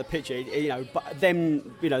get him out of the picture, but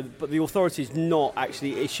the authorities not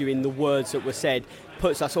actually issuing the words that were said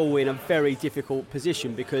puts us all in a very difficult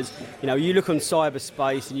position, because you look on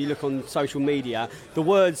cyberspace and you look on social media, the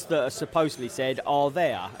words that are supposedly said are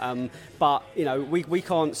there, but we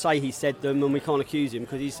can't say he said them, and we can't accuse him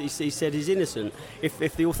because he said he's innocent.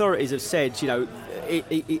 If the authorities have said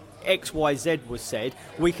X, Y, Z was said,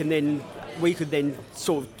 we could then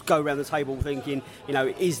sort of go around the table thinking,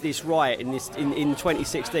 is this right in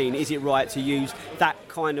 2016? Is it right to use that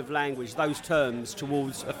kind of language, those terms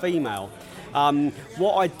towards a female?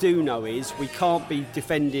 What I do know is we can't be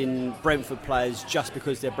defending Brentford players just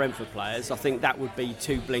because they're Brentford players. I think that would be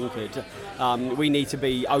too blinkered. We need to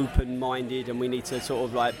be open-minded, and we need to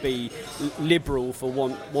sort of be liberal, for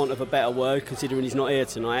want of a better word, considering he's not here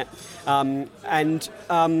tonight.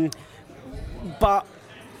 But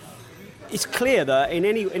it's clear that in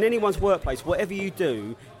anyone's workplace, whatever you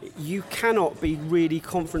do, you cannot be really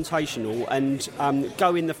confrontational and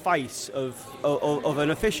go in the face of an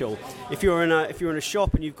official. If you're in a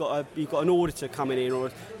shop and you've got an auditor coming in,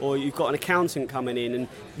 or you've got an accountant coming in, and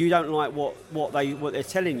you don't like what they're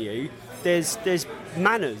telling you, there's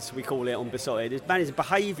manners, we call it on Besotted. There's manners of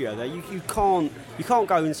behaviour that you can't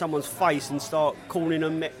go in someone's face and start calling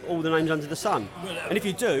them all the names under the sun. And if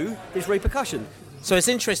you do, there's repercussions. So it's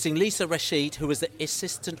interesting, Lisa Rashid, who was the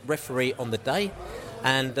assistant referee on the day,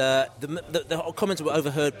 and the comments were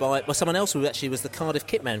overheard by someone else who actually was the Cardiff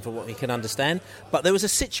kitman, for what we can understand. But there was a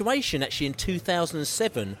situation actually in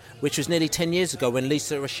 2007, which was nearly 10 years ago, when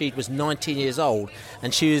Lisa Rashid was 19 years old,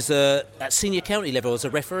 and she was at senior county level as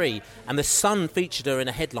a referee, and the Sun featured her in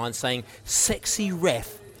a headline saying, "Sexy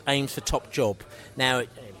ref aims for top job." Now,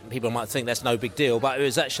 people might think that's no big deal, but it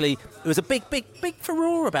was a big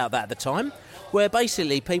furore about that at the time, where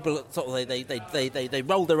basically people thought they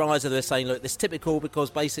rolled their eyes and they were saying, look, this is typical because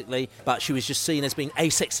basically, but she was just seen as being a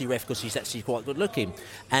sexy ref because she's actually quite good looking.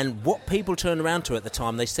 And what people turned around to her at the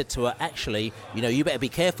time, they said to her, actually, you better be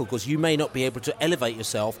careful because you may not be able to elevate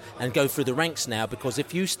yourself and go through the ranks now, because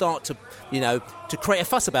if you start to, to create a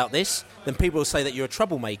fuss about this, then people will say that you're a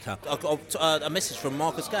troublemaker. I got a message from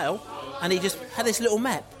Marcus Gale, and he just had this little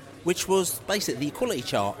map, which was basically the equality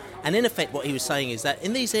chart. And in effect, what he was saying is that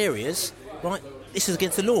in these areas, right, this is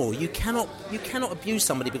against the law. You cannot abuse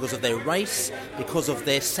somebody because of their race, because of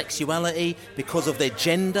their sexuality, because of their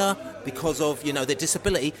gender, because of their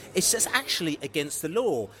disability. It's just actually against the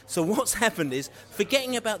law. So what's happened is,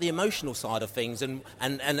 forgetting about the emotional side of things and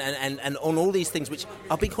on all these things, which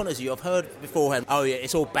I'll be honest with you, I've heard beforehand. Oh yeah,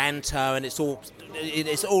 it's all banter and it's all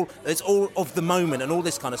of the moment and all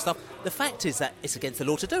this kind of stuff. The fact is that it's against the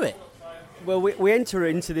law to do it. Well, we enter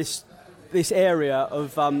into this area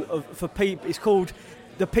of for people. It's called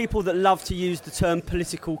the people that love to use the term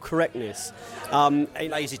political correctness. A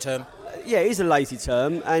lazy term. Yeah, it is a lazy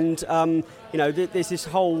term, and there's this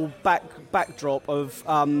whole backdrop of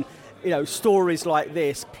stories like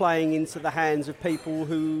this playing into the hands of people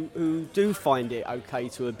who do find it okay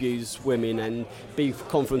to abuse women and be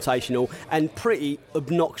confrontational and pretty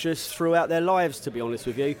obnoxious throughout their lives, to be honest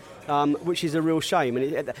with you, which is a real shame.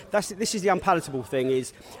 And this is the unpalatable thing,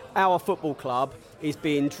 is our football club is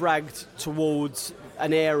being dragged towards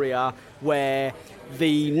an area where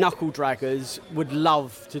the knuckle draggers would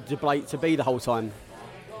love to debate to be the whole time.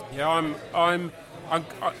 Yeah, I'm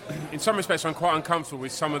in some respects, I'm quite uncomfortable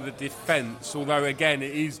with some of the defence, although, again,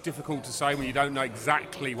 it is difficult to say when you don't know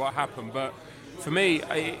exactly what happened. But for me,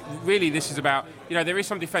 really, this is about, there is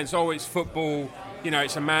some defence. Oh, it's football,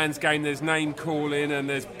 it's a man's game, there's name-calling and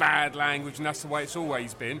there's bad language, and that's the way it's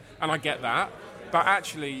always been, and I get that. But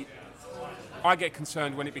actually, I get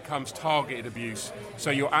concerned when it becomes targeted abuse.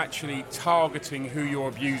 So you're actually targeting who you're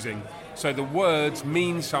abusing. So the words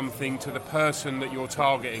mean something to the person that you're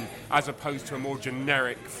targeting, as opposed to a more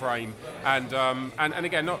generic frame. And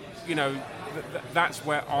again, not that's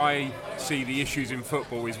where I see the issues in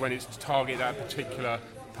football, is when it's targeted at a particular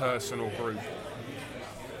person or group.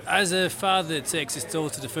 As a father that takes his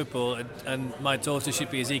daughter to football, and my daughter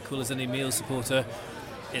should be as equal as any male supporter,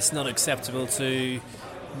 it's not acceptable to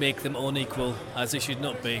make them unequal, as they should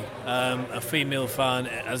not be. A female fan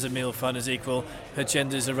as a male fan is equal. Her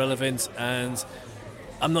gender is irrelevant, and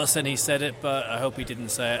I'm not saying he said it, but I hope he didn't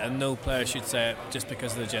say it, and no player should say it just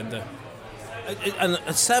because of their gender. And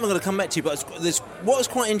Sam, I'm going to come back to you, but what was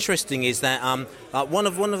quite interesting is that one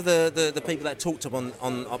of the people that talked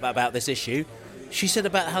about this issue, she said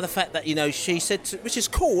about how the fact that, she said, which is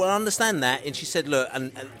cool, I understand that, and she said, look,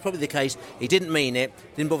 and probably the case, he didn't mean it,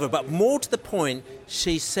 didn't bother, but more to the point,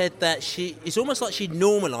 she said that it's almost like she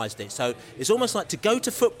normalised it. So it's almost like, to go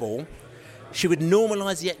to football, she would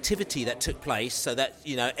normalise the activity that took place, so that,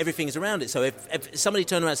 everything is around it. So if somebody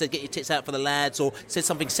turned around and said, get your tits out for the lads, or said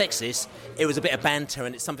something sexist, it was a bit of banter,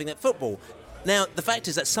 and it's something that football. Now, the fact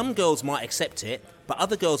is that some girls might accept it, but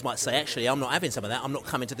other girls might say, actually, I'm not having some of that, I'm not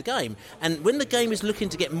coming to the game. And when the game is looking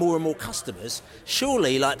to get more and more customers,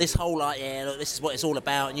 surely, this whole, look, this is what it's all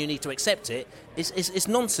about and you need to accept it, it's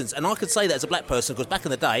nonsense. And I could say that as a black person, because back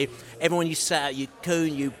in the day, everyone used to say, you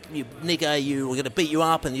coon, you nigger, you were going to beat you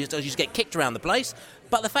up, and you just get kicked around the place.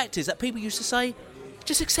 But the fact is that people used to say,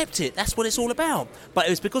 just accept it, that's what it's all about. But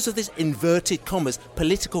it was because of this inverted commas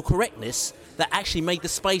political correctness that actually made the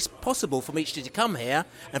space possible for me to come here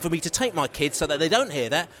and for me to take my kids, so that they don't hear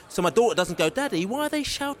that, so my daughter doesn't go, Daddy, why are they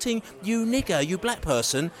shouting, you nigger, you black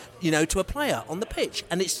person, to a player on the pitch?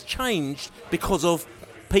 And it's changed because of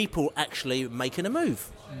people actually making a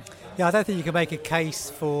move. Yeah, I don't think you can make a case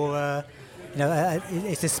for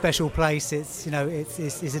it's a special place, it's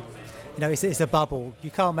a bubble.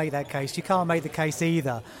 You can't make that case. You can't make the case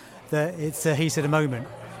either that it's a heat of the moment,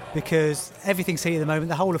 because everything's heat of the moment.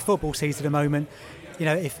 The whole of football's heat of the moment.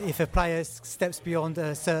 If a player steps beyond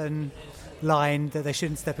a certain line that they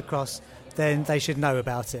shouldn't step across, then they should know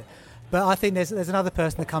about it. But I think there's another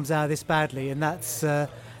person that comes out of this badly, and that's the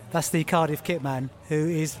Cardiff kit man, who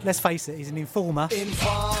is, let's face it, he's an informer.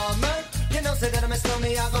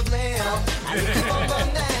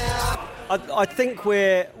 I think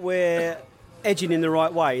we're edging in the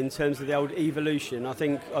right way in terms of the old evolution. I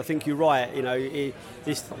think you're right.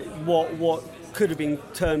 What could have been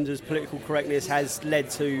termed as political correctness has led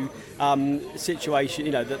to situation.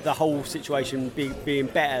 The whole situation being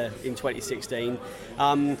better in 2016.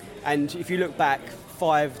 And if you look back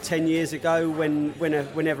 5-10 years ago,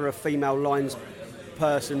 whenever a female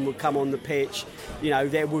person would come on the pitch,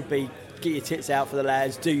 there would be, get your tits out for the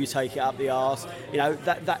lads, do you take it up the arse?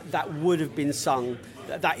 That would have been sung.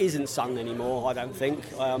 That isn't sung anymore, I don't think.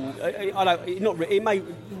 It may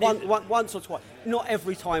once or twice. Not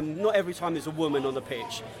every time there's a woman on the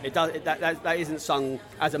pitch. That isn't sung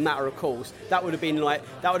as a matter of course. That would have been real.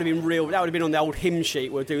 That would have been on the old hymn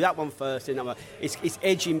sheet. We'll do that one first. It's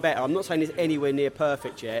edging better. I'm not saying it's anywhere near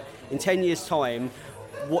perfect yet. In 10 years' time,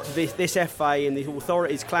 what this FA and the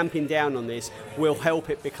authorities clamping down on this will help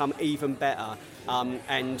it become even better. Alan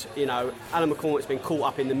McCormick's been caught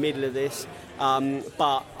up in the middle of this,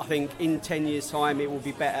 but I think in 10 years' time it will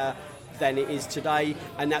be better than it is today,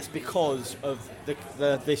 and that's because of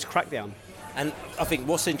this crackdown. And I think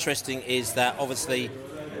what's interesting is that obviously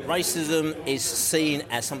racism is seen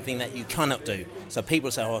as something that you cannot do. So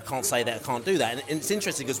people say, I can't say that, I can't do that. And it's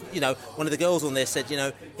interesting because, one of the girls on there said,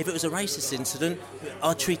 if it was a racist incident,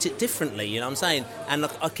 I'd treat it differently, you know what I'm saying? And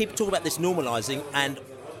I keep talking about this normalising, and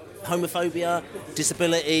homophobia,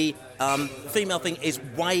 disability, female thing is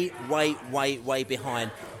way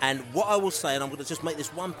behind. And what I will say, and I'm going to just make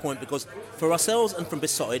this one point, because for ourselves and from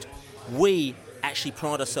Besotted, we actually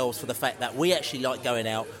pride ourselves for the fact that we actually like going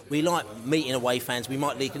out, we like meeting away fans, we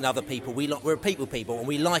might meet other people, we're a people and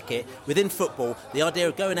we like it. Within football, the idea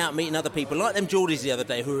of going out and meeting other people, like them Geordies the other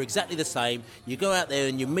day who are exactly the same, you go out there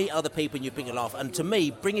and you meet other people and you bring a laugh, and to me,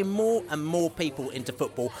 bringing more and more people into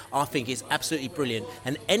football I think is absolutely brilliant,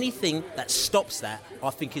 and anything that stops that I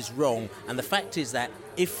think is wrong. And the fact is that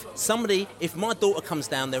if my daughter comes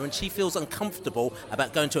down there and she feels uncomfortable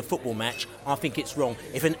about going to a football match, I think it's wrong.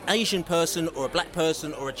 If an Asian person or a black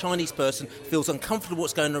person or a Chinese person feels uncomfortable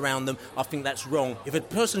what's going around them, I think that's wrong. If a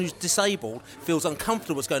person who's disabled feels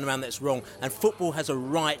uncomfortable what's going around, that's wrong. And football has a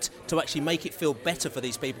right to actually make it feel better for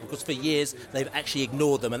these people, because for years they've actually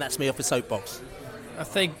ignored them, and that's me off a soapbox. I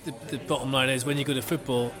think the bottom line is when you go to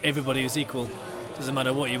football, everybody is equal. Doesn't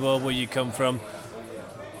matter what you are, where you come from.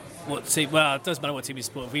 It doesn't matter what team you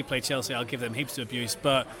support. If we play Chelsea, I'll give them heaps of abuse,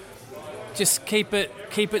 but just keep it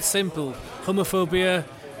simple. Homophobia,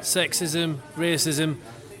 sexism, racism,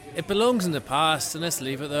 it belongs in the past, and let's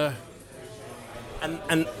leave it there.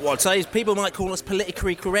 And what I'd say is people might call us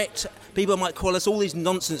politically correct, people might call us all these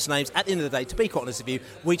nonsense names. At the end of the day, to be quite honest with you,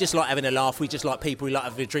 we just like having a laugh, we just like people, we like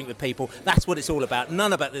having a drink with people. That's what it's all about,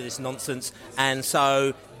 none about this nonsense. And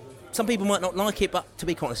so some people might not like it, but to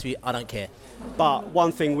be quite honest with you, I don't care. But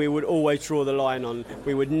one thing we would always draw the line on,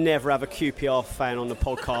 we would never have a QPR fan on the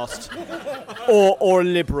podcast or a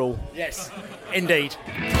Liberal. Yes, indeed.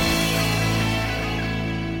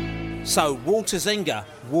 So, Walter Zenga,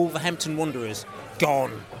 Wolverhampton Wanderers,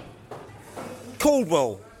 gone.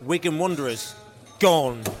 Caldwell, Wigan Wanderers,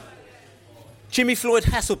 gone. Jimmy Floyd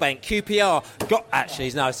Hasselbank, QPR,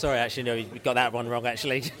 we got that one wrong,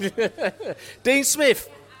 actually. Dean Smith,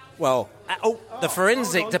 the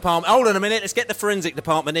forensic department. Hold on a minute, let's get the forensic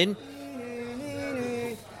department in.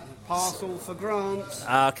 Parcel for grants.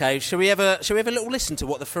 Okay, shall we have a little listen to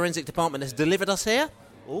what the forensic department has delivered us here?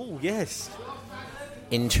 Oh, yes.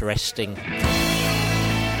 Interesting.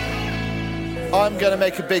 I'm going to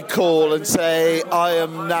make a big call and say I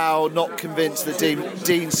am now not convinced that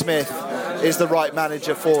Dean Smith is the right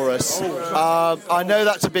manager for us. I know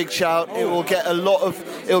that's a big shout. It will get a lot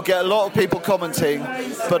of people commenting,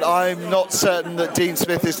 but I'm not certain that Dean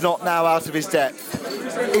Smith is not now out of his depth.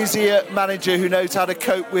 Is he a manager who knows how to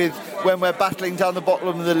cope with when we're battling down the bottom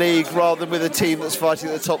of the league rather than with a team that's fighting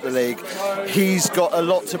at the top of the league? He's got a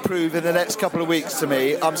lot to prove in the next couple of weeks to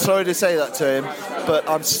me. I'm sorry to say that to him, but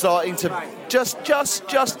I'm starting to just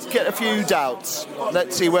get a few doubts.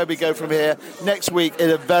 Let's see where we go from here. Next week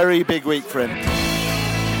is a very big week for him.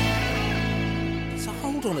 So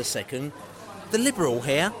hold on a second. The Liberal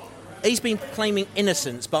here, he's been claiming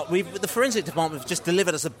innocence, but the forensic department have just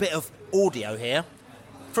delivered us a bit of audio here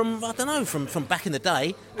from back in the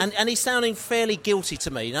day, and he's sounding fairly guilty to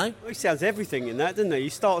me, Well, he sounds everything in that, doesn't he? He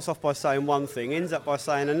starts off by saying one thing, ends up by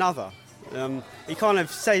saying another. He kind of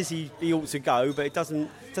says he ought to go, but it doesn't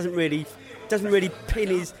really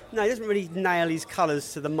nail his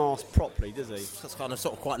colours to the mast properly, does he? That's kind of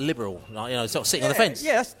sort of quite liberal, sort of sitting on the fence.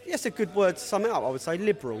 Yeah, that's a good word to sum it up, I would say,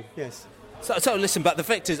 liberal, yes. So listen, but the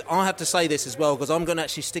fact is, I have to say this as well, because I'm going to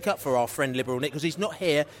actually stick up for our friend Liberal Nick, because he's not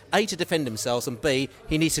here, A, to defend himself, and B,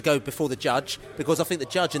 he needs to go before the judge, because I think the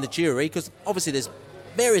judge and the jury, because obviously there's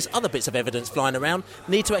various other bits of evidence flying around,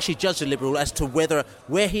 need to actually judge the Liberal as to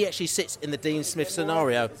where he actually sits in the Dean Smith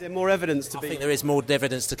scenario. Is there more evidence to I be? I think there is more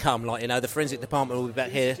evidence to come. Like, the forensic department will be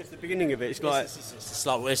back here. It's just the beginning of it. It's like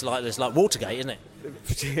it's like Watergate, isn't it?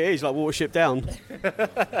 Yeah, it's like Watership Down.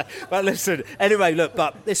 But listen, anyway,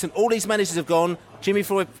 all these managers have gone. Jimmy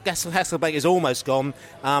Floyd Hasselbank is almost gone.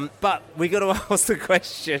 But we got to ask the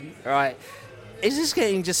question, right? Is this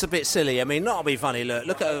getting just a bit silly? I mean, not to be funny.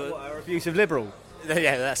 Look at our abusive Liberal.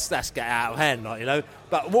 Yeah, that's getting out of hand,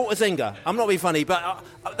 But Walter Zinga, I'm not being funny, but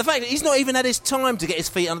the fact that he's not even had his time to get his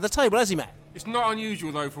feet under the table, has he, Matt? It's not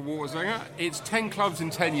unusual, though, for Walter Zinga. It's 10 clubs in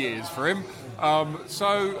 10 years for him.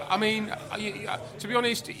 So, I mean, to be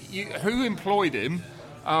honest, who employed him,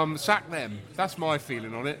 sack them. That's my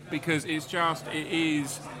feeling on it, because it's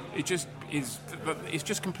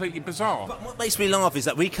just completely bizarre. But what makes me laugh is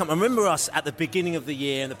that I remember us at the beginning of the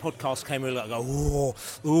year, and the podcast came, we were like,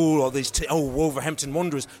 Wolverhampton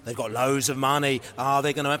Wanderers, they've got loads of money,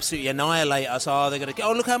 they're going to absolutely annihilate us, they're going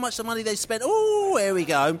to, look how much the money they spent, here we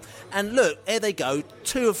go. And look, there they go,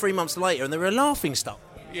 2 or 3 months later, and they're a laughing stock.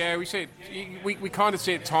 Yeah, we see it. We kind of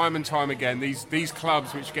see it time and time again. These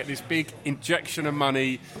clubs which get this big injection of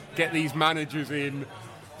money, get these managers in,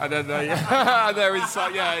 and then they're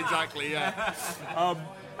inside. Yeah, exactly. Yeah,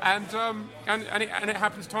 and it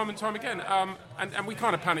happens time and time again. And we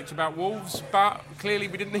kind of panicked about Wolves, but clearly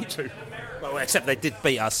we didn't need to. Well, except they did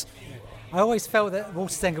beat us. I always felt that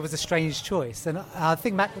Walter Zenga was a strange choice, and I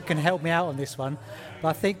think Matt can help me out on this one.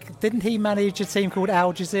 But didn't he manage a team called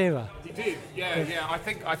Al Jazeera? He did, yeah.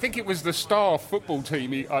 I think it was the Star football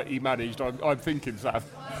team he managed. I'm thinking, Sav.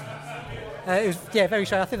 It was very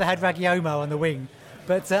strange. I think they had Ragioma on the wing.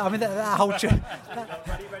 But I mean that whole. So that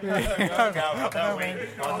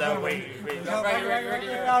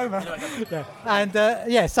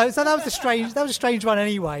was a strange one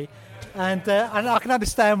anyway. And I can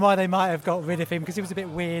understand why they might have got rid of him, because he was a bit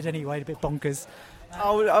weird anyway, a bit bonkers.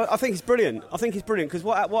 I think he's brilliant. Because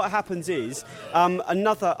what happens is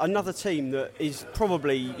another team that is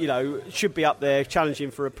probably should be up there challenging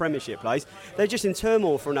for a Premiership place. They're just in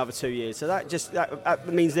turmoil for another 2 years. So that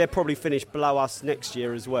means they're probably finished below us next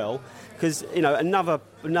year as well. Because another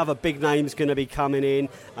big name's going to be coming in.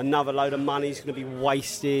 Another load of money's going to be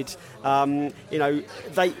wasted.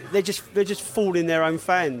 They're just fooling their own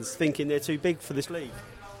fans, thinking they're too big for this league.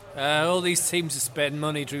 All these teams that spend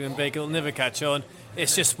money dreaming big, it'll never catch on.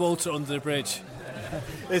 It's just Walter under the bridge.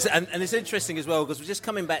 And it's interesting as well, because we're just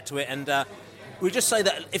coming back to it, and we just say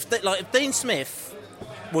that if Dean Smith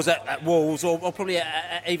was at Wolves, or probably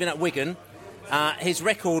even at Wigan, his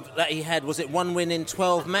record that he had was 1 win in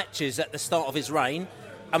 12 matches at the start of his reign.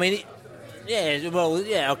 I mean,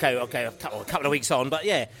 okay, a couple of weeks on, but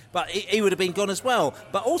he would have been gone as well.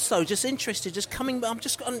 But also, just interested, just coming. I've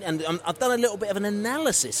done a little bit of an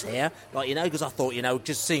analysis here, because I thought,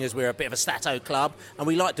 just seeing as we're a bit of a stato club and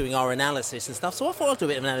we like doing our analysis and stuff, so I thought I'd do a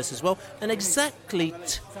bit of analysis as well. And exactly,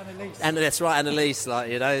 and that's right, Annalise,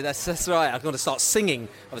 that's right. I'm going to start singing.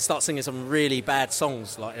 I'm going to start singing some really bad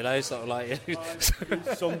songs,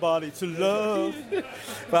 Somebody to love.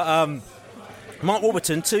 But Mark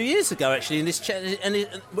Warburton 2 years ago, actually, in this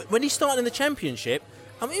when he started in the Championship,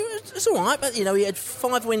 I mean, it was all right, but he had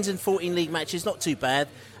 5 wins in 14 league matches, not too bad.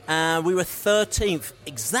 We were 13th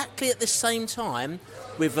exactly at the same time,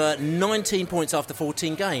 with 19 points after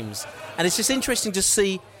 14 games. And it's just interesting to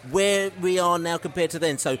see where we are now compared to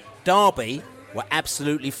then. So Derby were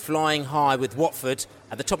absolutely flying high with Watford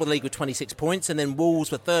at the top of the league with 26 points, and then Wolves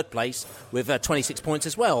were third place with 26 points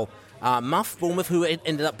as well. Bournemouth, who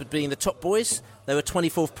ended up being the top boys, they were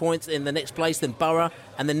 24th points in the next place, then Borough,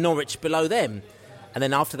 and then Norwich below them. And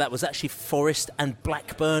then after that was actually Forest and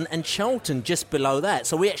Blackburn and Charlton just below that.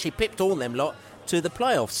 So we actually pipped all them lot to the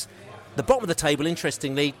playoffs. The bottom of the table,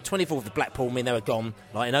 interestingly, 24th with Blackpool, I mean they were gone.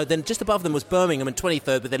 Then just above them was Birmingham in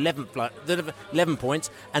 23rd with 11 points,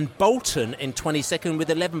 and Bolton in 22nd with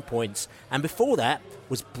 11 points. And before that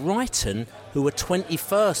was Brighton, who were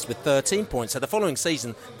 21st with 13 points. So the following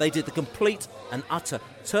season, they did the complete and utter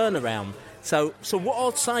turnaround. So what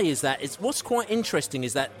I'll say is that what's quite interesting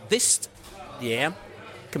is that this year,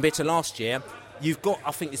 compared to last year, you've got,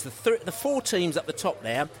 I think it's the 4 teams up the top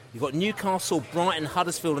there. You've got Newcastle, Brighton,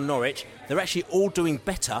 Huddersfield and Norwich. They're actually all doing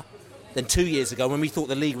better than 2 years ago when we thought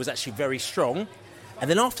the league was actually very strong. And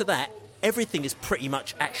then after that, everything is pretty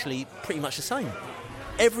much the same.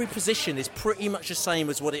 Every position is pretty much the same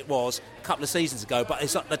as what it was a couple of seasons ago, but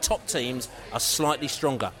it's like the top teams are slightly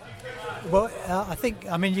stronger. Well,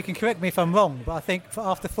 I mean, you can correct me if I'm wrong, but I think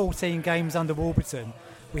after 14 games under Warburton,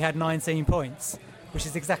 we had 19 points, which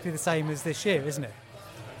is exactly the same as this year, isn't it?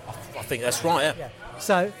 I think that's right. Yeah.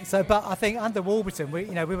 So, but I think under Warburton, we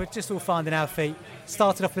were just all finding our feet.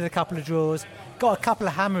 Started off with a couple of draws, got a couple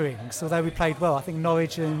of hammerings. Although we played well, I think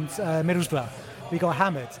Norwich and Middlesbrough, we got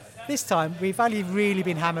hammered. This time, we've only really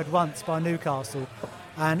been hammered once by Newcastle.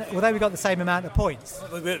 And although we got the same amount of points,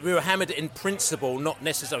 we were hammered in principle, not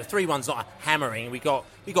necessarily. 3-1's not a hammering. We got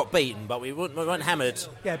beaten, but we weren't hammered.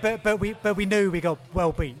 Yeah, but we knew we got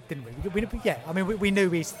well beat, didn't we? We knew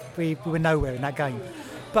we were nowhere in that game.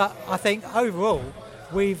 But I think overall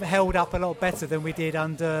we've held up a lot better than we did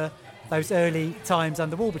under those early times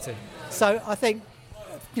under Warburton. So I think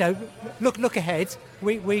look ahead.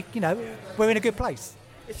 We're in a good place.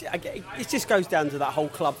 It just goes down to that whole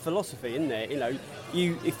club philosophy, isn't it?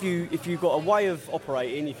 If you've got a way of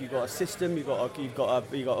operating, if you've got a system, you've got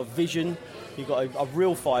a vision, you've got a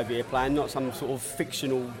real 5-year plan, not some sort of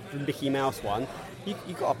fictional Mickey Mouse one. You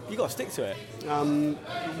got to stick to it.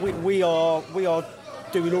 We are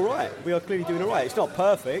doing all right. We are clearly doing all right. It's not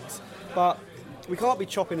perfect, but we can't be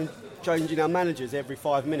chopping and changing our managers every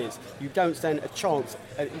 5 minutes. You don't stand a chance.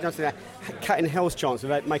 You don't stand a cat in hell's chance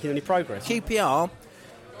without making any progress. QPR.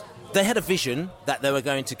 They had a vision that they were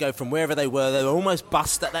going to go from wherever they were. They were almost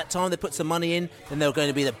bust at that time. They put some money in, and they were going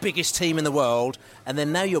to be the biggest team in the world. And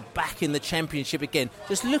then now you're back in the Championship again.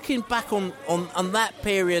 Just looking back on that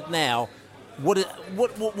period now, what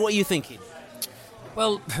are you thinking?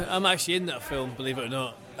 Well, I'm actually in that film, believe it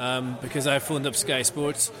or not, because I phoned up Sky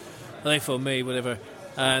Sports. They phoned me, whatever.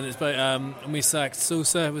 And it's about, and we sacked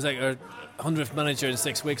Sosa. It was like our 100th manager in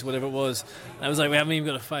 6 weeks, whatever it was. And I was like, we haven't even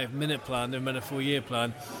got a 5-minute plan, never mind a 4-year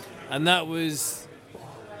plan. And that was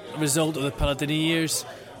a result of the Palladini years.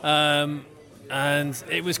 And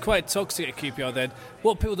it was quite toxic at QPR then.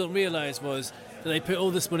 What people don't realise was that they put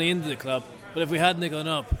all this money into the club, but if we hadn't gone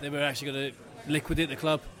up, they were actually going to liquidate the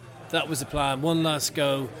club. That was the plan. One last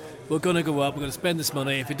go. We're going to go up. We're going to spend this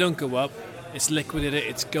money. If we don't go up, it's liquidated.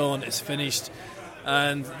 It's gone. It's finished.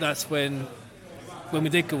 And that's when we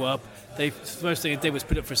did go up, the first thing they did was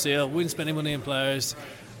put it for sale. Wouldn't spend any money on players.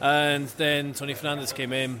 And then Tony Fernandes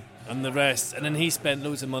came in and the rest. And then he spent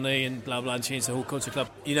loads of money and blah, blah, and changed the whole culture club.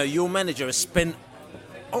 Your manager has spent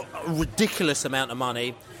a ridiculous amount of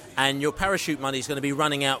money, and your parachute money is going to be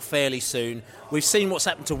running out fairly soon. We've seen what's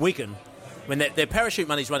happened to Wigan when their parachute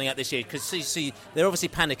money's running out this year, because see, they're obviously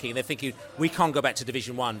panicking. They're thinking, we can't go back to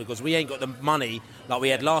Division 1 because we ain't got the money like we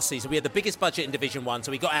had last season. We had the biggest budget in Division 1,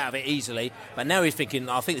 so we got out of it easily. But now he's thinking,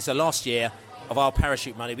 I think it's the last year of our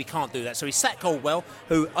parachute money. We can't do that. So he sacked Caldwell,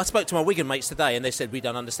 who I spoke to my Wigan mates today, and they said, we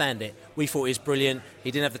don't understand it. We thought he was brilliant. He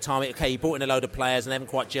didn't have the time. Okay, he brought in a load of players and they haven't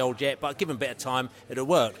quite gelled yet, but give him a bit of time, it'll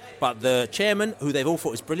work. But the chairman, who they've all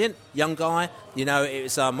thought was brilliant, young guy, it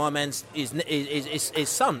was my man's his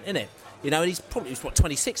son, innit? And he's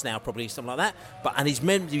 26 now, probably, something like that. And he's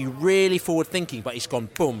meant to be really forward-thinking, but he's gone,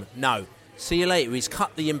 boom, no. See you later. He's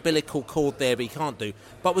cut the umbilical cord there, but he can't do.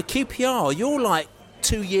 But with QPR, you're like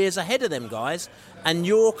 2 years ahead of them guys, and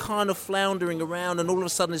you're kind of floundering around, and all of a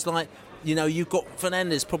sudden it's like, you've got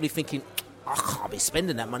Fernandes probably thinking, I can't be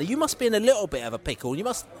spending that money. You must be in a little bit of a pickle. You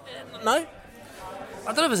must, no? I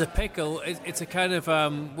don't know if it's a pickle. It's a kind of,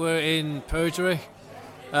 we're in purgatory.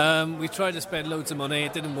 We tried to spend loads of money,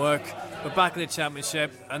 it didn't work. We're back in the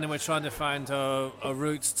Championship, and then we're trying to find our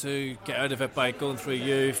routes to get out of it by going through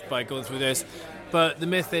youth, by going through this. But the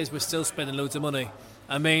myth is we're still spending loads of money.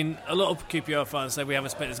 I mean, a lot of QPR fans say we haven't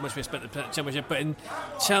spent as much as we spent in the Championship, but in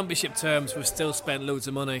Championship terms, we've still spent loads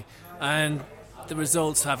of money, and the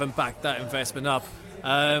results haven't backed that investment up.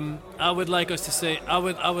 I would like us to say, I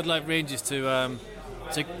would like Rangers to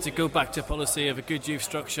go back to a policy of a good youth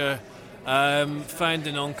structure,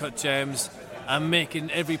 finding uncut gems, and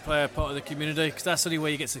making every player part of the community, because that's the only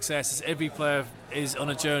way you get success. Is every player is on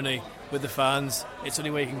a journey with the fans. It's the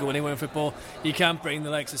only way you can go anywhere in football. You can't bring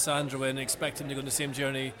the likes of Sandro in and expect him to go on the same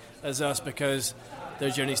journey as us, because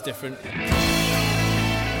their journey's different.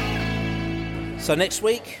 So next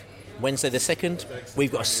week, Wednesday the 2nd,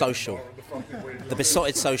 we've got a social. The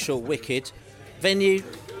Besotted Social, wicked. Venue,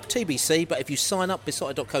 TBC, but if you sign up,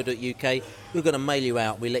 besotted.co.uk, we're going to mail you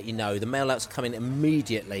out. We'll let you know. The mail outs are coming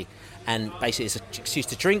immediately. And basically it's an excuse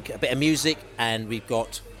to drink, a bit of music, and we've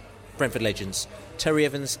got Brentford legends, Terry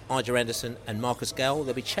Evans, Ida Anderson and Marcus Gale.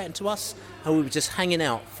 They'll be chatting to us, and we'll be just hanging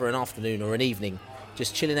out for an afternoon or an evening,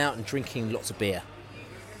 just chilling out and drinking lots of beer.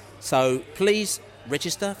 So please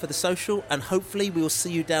register for the social, and hopefully we'll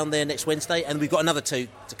see you down there next Wednesday. And we've got another 2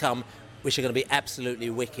 to come, which are going to be absolutely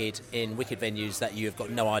wicked, in wicked venues that you have got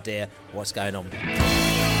no idea what's going on.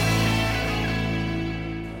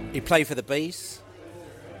 He played for the Bees.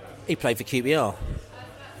 He played for QPR.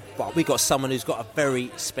 But we've got someone who's got a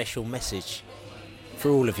very special message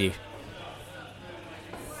for all of you.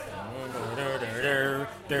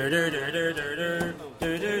 Hi,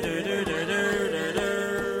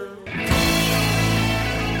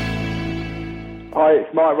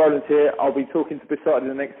 it's Martin Rowlands here. I'll be talking to Besotted in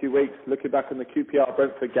the next few weeks, looking back on the QPR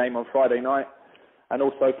Brentford game on Friday night, and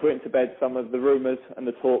also putting to bed some of the rumours and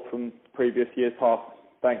the talk from previous years past.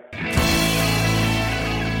 Thanks.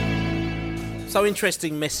 So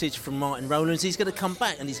interesting message from Martin Rowlands. He's going to come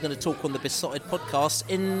back and he's going to talk on the Besotted podcast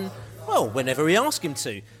whenever we ask him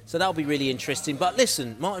to. So that'll be really interesting. But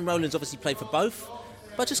listen, Martin Rowlands obviously played for both.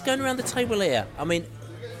 But just going around the table here, I mean,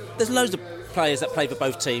 there's loads of players that play for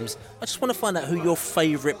both teams. I just want to find out who your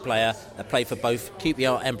favourite player that played for both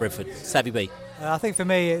QPR and Brentford. Savvy B. I think for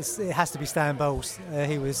me it has to be Stan Bowles. I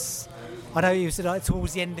know he was like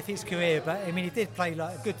towards the end of his career, but I mean he did play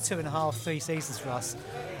like a good 2.5-3 seasons for us,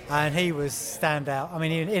 and he was standout. I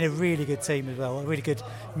mean in a really good team as well, a really good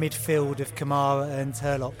midfield of Kamara and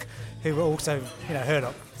Hurlock, who were also,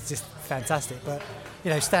 Hurlock is just fantastic, but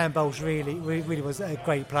Stan Bowles really was a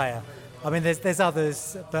great player. I mean, there's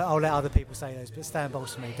others, but I'll let other people say those. But Stan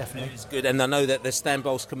Bowles for me, definitely. It's good, and I know that the Stan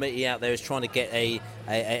Bowles committee out there is trying to get a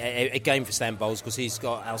game for Stan Bowles because he's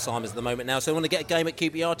got Alzheimer's at the moment now. So they want to get a game at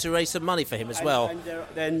QPR to raise some money for him as well. And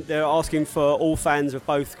then they're asking for all fans of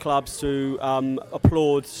both clubs to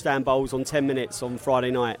applaud Stan Bowles on 10 minutes on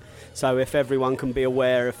Friday night. So if everyone can be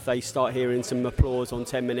aware, if they start hearing some applause on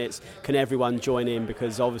 10 minutes, can everyone join in?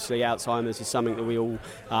 Because obviously Alzheimer's is something that we all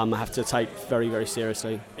have to take very, very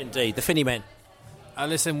seriously. Indeed. The Finney men.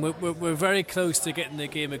 Listen, we're very close to getting the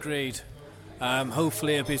game agreed.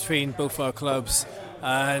 Hopefully between both our clubs.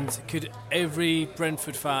 And could every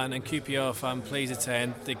Brentford fan and QPR fan please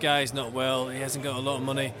attend? The guy's not well. He hasn't got a lot of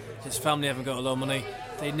money. His family haven't got a lot of money.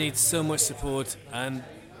 They need so much support, and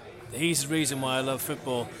he's the reason why I love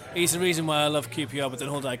football. He's the reason why I love QPR, but don't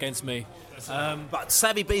hold that against me. But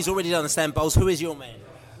Savvy B's already done the Stan Bowles. Who is your man?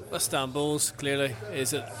 Well, Stan Bowles, clearly,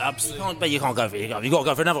 is an absolute... You can't go for it. You've got to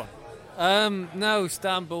go for another one. No,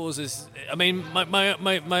 Stan Bowles is... I mean,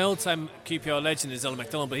 my old-time QPR legend is Alan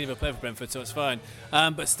McDonald, but he never played for Brentford, so it's fine.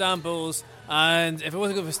 But Stan Bowles, and if I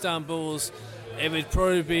wasn't going for Stan Bowles, it would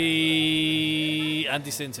probably be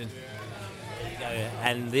Andy Sinton. There you go.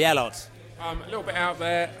 And the Allots. A little bit out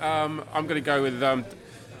there. I'm going to go with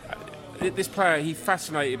this player. He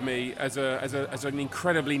fascinated me as an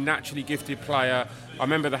incredibly naturally gifted player. I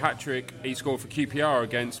remember the hat-trick he scored for QPR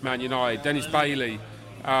against Man United. Dennis Bailey.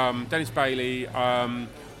 I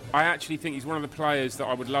actually think he's one of the players that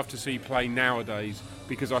I would love to see play nowadays,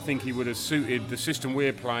 because I think he would have suited the system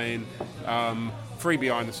we're playing. Free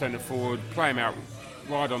behind the centre forward, play him out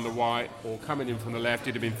wide on the right or coming in from the left.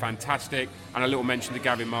 It'd have been fantastic. And a little mention to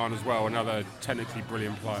Gavin Marn as well, another technically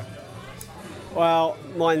brilliant player. Well,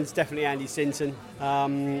 mine's definitely Andy Sinton.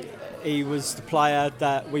 He was the player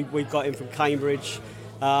that we got him from Cambridge.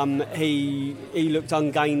 He looked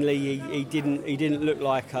ungainly. He didn't look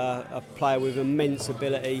like a player with immense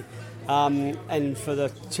ability. And for the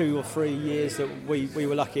 2 or 3 years that we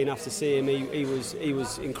were lucky enough to see him, he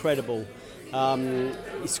was incredible.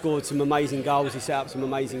 He scored some amazing goals. He set up some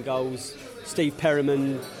amazing goals. Steve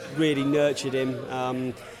Perryman really nurtured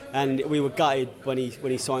him. And we were gutted when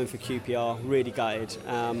he signed for QPR, really gutted.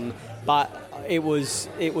 But it was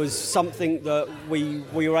something that we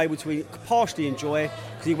were able to partially enjoy,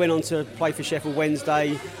 because he went on to play for Sheffield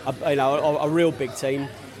Wednesday, a real big team,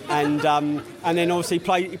 and then obviously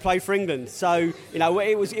he played for England. So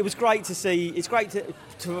it was great to see. It's great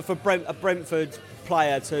for a Brentford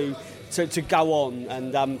player to go on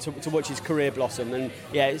and to watch his career blossom. And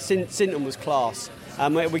yeah, Sinton was class.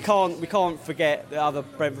 We can't forget the other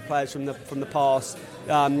Brentford players from the past.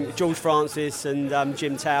 George Francis and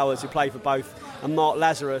Jim Towers, who played for both, and Mark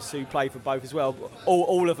Lazarus, who played for both as well.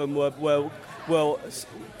 All of them were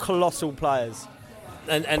colossal players.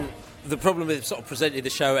 And the problem with sort of presenting the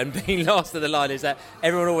show and being last of the line is that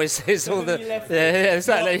everyone always says all the...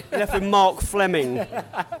 exactly. Left with Mark Fleming.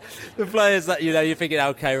 The players that, you're thinking,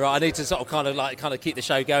 OK, right, I need to sort of kind of keep the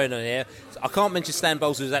show going on here. I can't mention Stan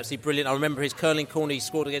Bowles, who was absolutely brilliant. I remember his curling corner he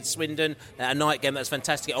scored against Swindon, a night game. That's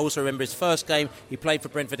fantastic. I also remember his first game he played for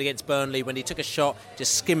Brentford against Burnley, when he took a shot,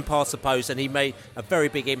 just skimmed past the post, and he made a very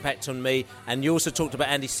big impact on me. And you also talked about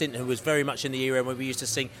Andy Sinton, who was very much in the era when we used to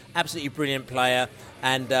sing, absolutely brilliant player.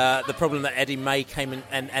 And the problem that Eddie May came in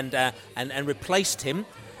and replaced him.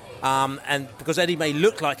 And because Eddie May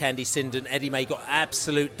looked like Andy Sinton, Eddie May got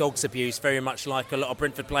absolute dog's abuse, very much like a lot of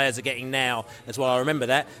Brentford players are getting now. That's why I remember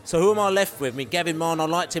that. So who am I left with? I mean, Gavin Marn, I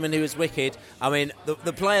liked him and he was wicked. I mean,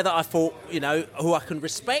 the player that I thought, who I can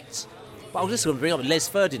respect But I was just going to bring up Les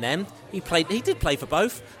Ferdinand. He did play for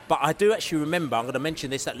both, but I do actually remember, I'm going to mention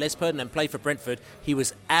this, that Les Ferdinand played for Brentford. He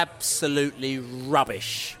was absolutely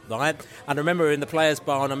rubbish, right? And I remember in the players'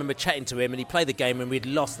 bar, and I remember chatting to him, and he played the game, and we'd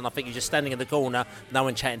lost, and I think he was just standing in the corner, no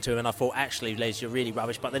one chatting to him, and I thought, actually, Les, you're really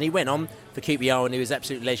rubbish. But then he went on for QPR, and he was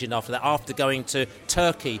absolute legend after that, after going to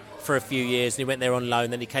Turkey for a few years, and he went there on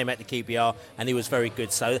loan, then he came out to QPR, and he was very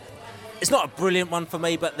good. So it's not a brilliant one for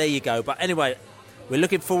me, but there you go. But anyway, we're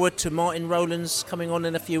looking forward to Martin Rowlands coming on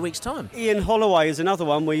in a few weeks' time. Ian Holloway is another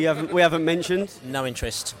one we haven't mentioned. No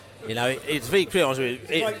interest. You know, it's very clear.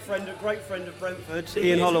 Great friend of Brentford,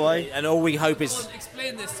 Ian Holloway. And all we hope is... Well,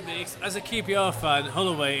 explain this to me. As a QPR fan,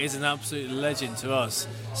 Holloway is an absolute legend to us.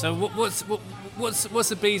 So what's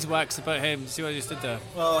the beeswax about him? See what I just did there?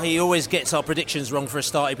 Well, he always gets our predictions wrong for a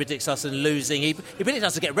start. He predicts us in losing. He predicted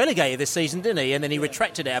us to get relegated this season, didn't he? And then he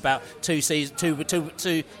retracted it about 2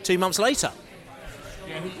 months later.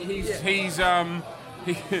 Yeah,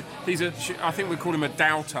 I think we call him a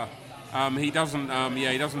doubter. He doesn't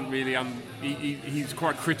really. He's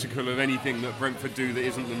quite critical of anything that Brentford do that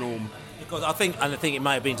isn't the norm. Because I think it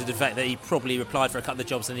may have been to the fact that he probably applied for a couple of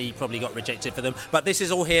jobs and he probably got rejected for them. But this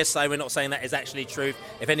is all hearsay. We're not saying that is actually true.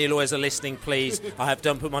 If any lawyers are listening, please,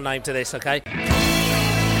 don't put my name to this, okay?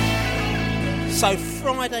 So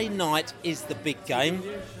Friday night is the big game.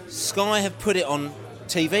 Sky have put it on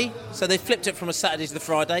TV, so they flipped it from a Saturday to the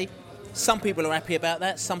Friday. Some people are happy about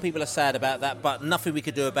that, some people are sad about that, but nothing we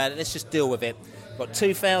could do about it. Let's just deal with it. We've got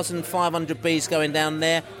 2,500 Bees going down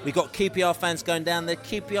there. We've got QPR fans going down there.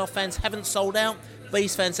 QPR fans haven't sold out.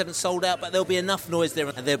 Bees fans haven't sold out, but there'll be enough noise there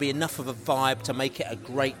and there'll be enough of a vibe to make it a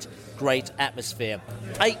great, great atmosphere.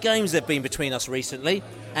 8 games have been between us recently,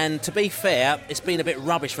 and to be fair, it's been a bit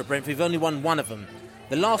rubbish for Brentford. We've only won one of them.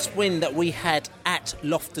 The last win that we had at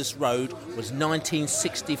Loftus Road was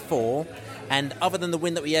 1964, and other than the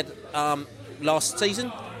win that we had last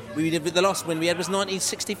season, the last win we had was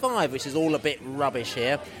 1965, which is all a bit rubbish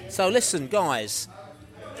here. So listen, guys,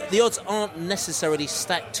 the odds aren't necessarily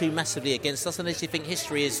stacked too massively against us unless you think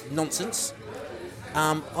history is nonsense.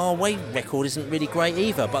 Our away record isn't really great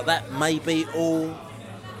either, but that may be all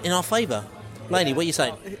in our favour. Laney, what are you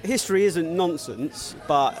saying? History isn't nonsense,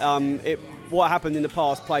 but what happened in the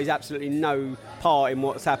past plays absolutely no part in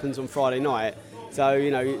what happens on Friday night. So,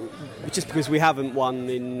 you know, just because we haven't won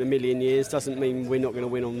in a million years doesn't mean we're not going to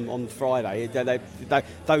win on Friday.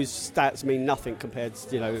 Those stats mean nothing compared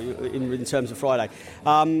to, in terms of Friday.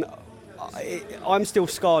 I'm still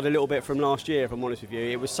scarred a little bit from last year, if I'm honest with you.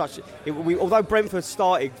 It was although Brentford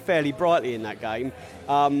started fairly brightly in that game,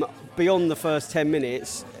 beyond the first 10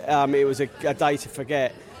 minutes, it was a day to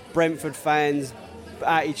forget. Brentford fans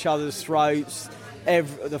at each other's throats,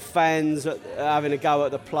 the fans having a go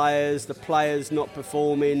at the players not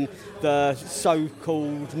performing, the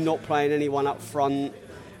so-called not playing anyone up front.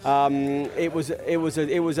 It was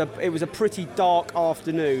a pretty dark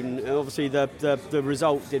afternoon. Obviously, the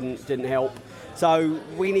result didn't help. So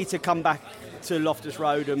we need to come back to Loftus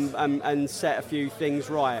Road and set a few things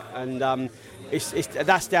right. And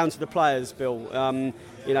that's down to the players, Bill.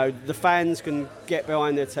 The fans can get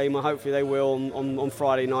behind their team, and hopefully they will on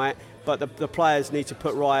Friday night. But the players need to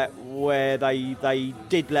put right where they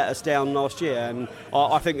did let us down last year, and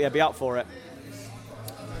I think they'll be up for it.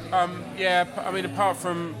 Apart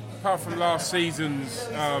from last season's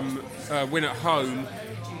win at home,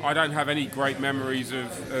 I don't have any great memories of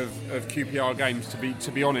QPR games.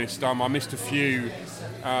 To be honest, I missed a few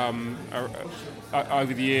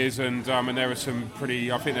over the years, and there were some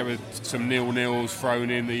pretty. I think there were some 0-0s thrown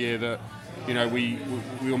in the year that we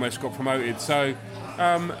almost got promoted. So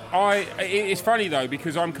it's funny though,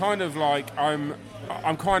 because I'm kind of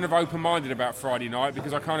open-minded about Friday night,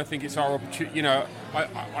 because I kind of think it's our opportunity.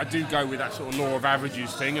 I do go with that sort of law of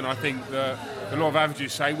averages thing, and I think the law of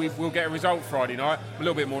averages say we'll get a result Friday night. I'm a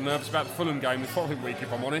little bit more nervous about the Fulham game the following week,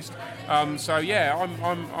 if I'm honest. I'm up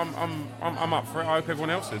for it. I hope everyone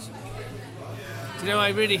else is. I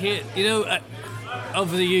really hear.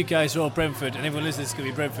 Obviously you guys are all Brentford, and everyone listening is going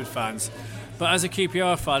to be Brentford fans. But as a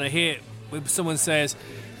QPR fan, I hear when someone says,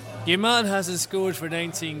 your man hasn't scored for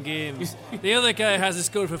 19 games, the other guy hasn't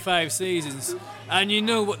scored for 5 seasons, and you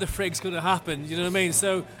know what the frig's going to happen, you know what I mean?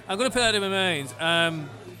 So I'm going to put that in my mind.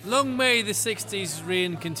 Long may the 60s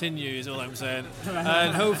reign continue, is all I'm saying.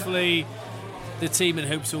 And hopefully the team in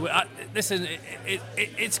hopes will... Listen,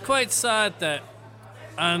 it's quite sad that...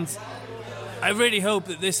 And I really hope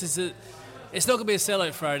that this is it's not going to be a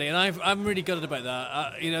sellout Friday, and I'm really gutted about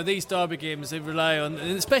that. These derby games, they rely on,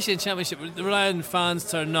 and especially in Championship, they rely on fans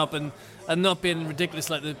turning up and not being ridiculous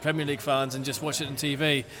like the Premier League fans and just watch it on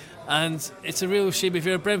TV. And it's a real shame if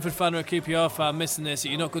you're a Brentford fan or a QPR fan missing this, that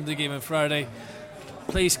you're not going to the game on Friday.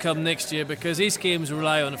 Please come next year, because these games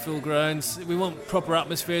rely on a full grounds. We want proper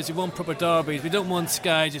atmospheres, we want proper derbies. We don't want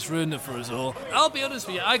Sky just ruin it for us all. I'll be honest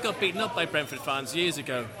with you, I got beaten up by Brentford fans years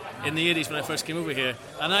ago in the 80s when I first came over here,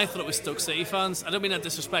 and I thought it was Stoke City fans. I don't mean that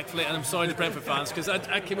disrespectfully, and I'm sorry to Brentford fans, because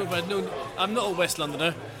I came over, I'm not a West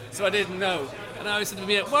Londoner, so I didn't know. And I was said to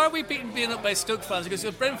me, why are we being up by Stoke fans? Because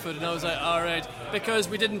you're Brentford. And I was like, all right, because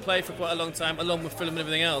we didn't play for quite a long time, along with film and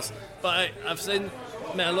everything else. But I've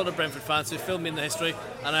met a lot of Brentford fans who filmed me in the history,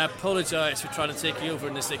 and I apologise for trying to take you over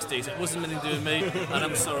in the 60s. It wasn't anything to do with me, and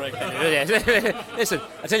I'm sorry. Listen,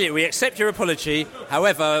 I tell you, we accept your apology.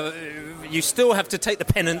 However, you still have to take the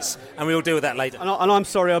penance, and we'll deal with that later. And I'm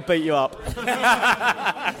sorry I beat you up.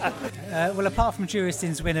 Well, apart from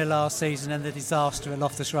Juristin's winner last season and the disaster at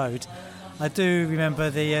Loftus Road, I do remember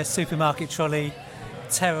the supermarket trolley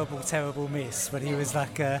terrible miss when he was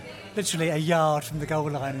like literally a yard from the goal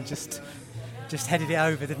line and just headed it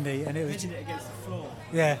over, didn't he? And it was headed it against the floor.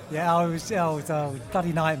 Yeah. It was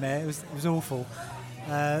bloody nightmare. It was awful.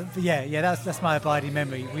 But that's my abiding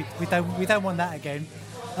memory. We don't want that again.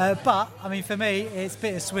 But I mean, for me, it's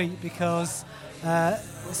bittersweet because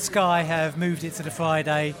Sky have moved it to the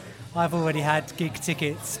Friday. I've already had gig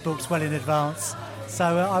tickets booked well in advance,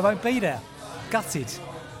 so I won't be there. Gutted.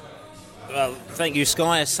 Well, thank you,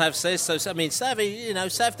 Sky, as Sav says. So, I mean, Sav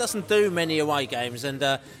doesn't do many away games, and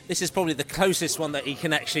this is probably the closest one that he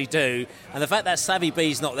can actually do. And the fact that Savvy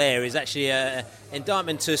B's not there is actually an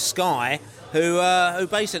indictment to Sky, who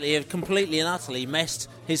basically have completely and utterly messed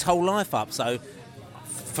his whole life up. So,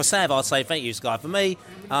 for Sav, I'd say thank you, Sky. For me,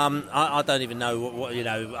 I don't even know what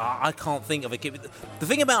I can't think of a game. The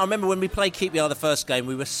thing about, I remember when we played QPR the first game,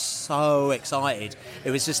 we were so excited.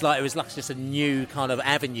 It was just a new kind of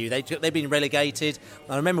avenue. They'd been relegated.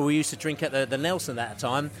 I remember we used to drink at the Nelson at the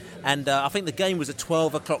time, and I think the game was a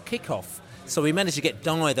 12 o'clock kickoff. So we managed to get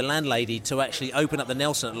Di, the landlady, to actually open up the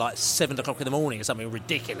Nelson at like 7 o'clock in the morning or something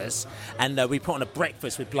ridiculous. And we put on a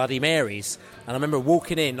breakfast with Bloody Marys. And I remember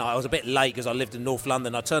walking in, I was a bit late because I lived in North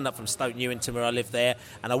London. I turned up from Stoke Newington where I lived there.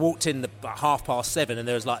 And I walked in at 7:30 and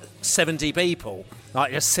there was like 70 people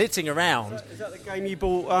like just sitting around. Is that the game you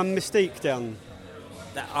bought Mystique down?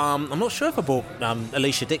 I'm not sure if I bought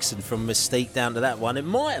Alicia Dixon from Mystique down to that one. It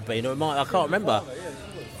might have been, or I can't remember.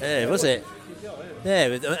 Yeah, was it?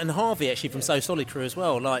 Yeah, and Harvey actually from So Solid Crew as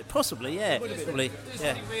well. Like, possibly, yeah. Probably,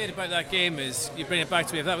 yeah. What's weird about that game is, you bring it back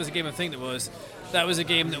to me, if that was a game I think that was a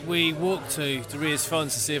game that we walked to raise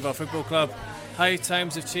funds to save our football club. How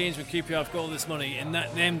times have changed when QPR have got all this money. In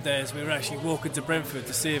them days, we were actually walking to Brentford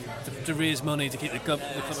to raise money to keep the club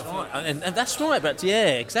afloat. And that's right, but yeah,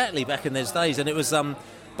 exactly, back in those days. And it was,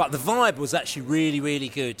 but the vibe was actually really, really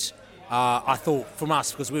good. I thought from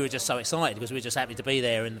us, because we were just so excited, because we were just happy to be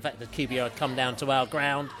there, and the fact that QPR had come down to our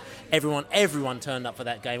ground, everyone turned up for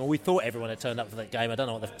that game, or we thought everyone had turned up for that game. I don't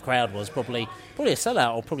know what the crowd was, probably a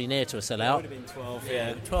sellout, or probably near to a sellout. It would have been 12,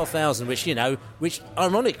 yeah. 12,000, which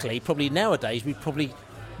ironically, probably nowadays,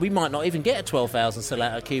 we might not even get a 12,000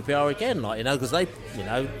 sellout at QPR again, because they,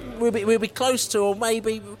 we'll be close to, or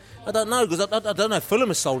maybe, I don't know, because I don't know,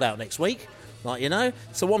 Fulham is sold out next week.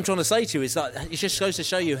 So what I'm trying to say to you is that it just goes to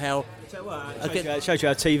show you how... It shows you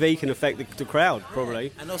how TV can affect the crowd,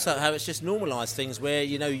 probably. And also how it's just normalised things where,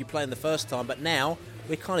 you play in the first time, but now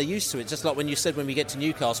we're kind of used to it. Just like when you said when we get to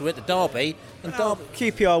Newcastle, we went to Derby, and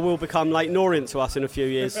QPR will become Leyton Orient to us in a few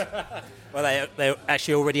years. Well, they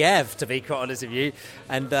actually already have, to be quite honest with you,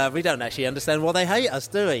 and we don't actually understand why they hate us,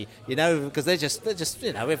 do we? Because they're just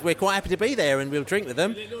we're quite happy to be there, and we'll drink with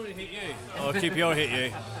them. Did Leyton hit you? Or QPR hit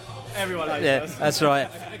you? Everyone hates us. Yeah, that's right.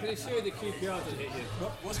 I can assure you the QPR didn't hit you.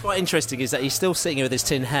 What's quite interesting is that he's still sitting here with his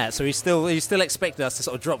tin hat, so he's still expecting us to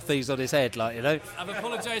sort of drop things on his head, I've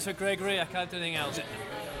apologised for Gregory, I can't do anything else.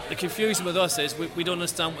 The confusion with us is we don't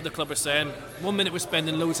understand what the club are saying. 1 minute we're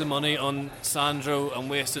spending loads of money on Sandro and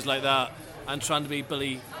wasters like that, and trying to be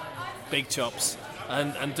Billy Big Chops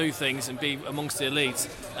and do things and be amongst the elites.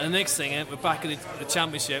 And the next thing, we're back in the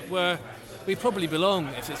Championship, where we probably belong.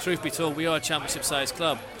 If the truth be told, we are a Championship-sized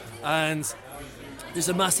club. And there's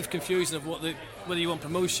a massive confusion of whether you want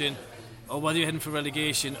promotion or whether you're heading for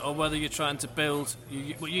relegation or whether you're trying to build.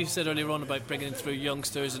 What you said earlier on about bringing through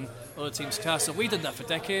youngsters and other teams' castle, we did that for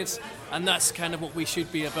decades, and that's kind of what we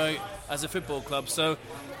should be about as a football club. So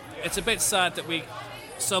it's a bit sad that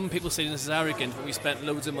some people say this is arrogant, but we spent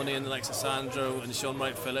loads of money on the likes of Sandro and Sean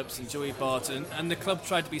Wright-Phillips and Joey Barton, and the club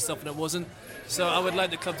tried to be something it wasn't. So I would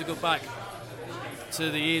like the club to go back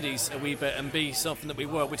to the 80s a wee bit and be something that we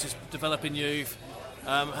were, which is developing youth,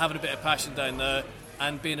 having a bit of passion down there,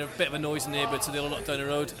 and being a bit of a noisy neighbour to the other lot down the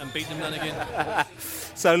road and beating them then again.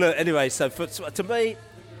 So look, anyway, to me,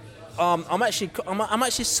 I'm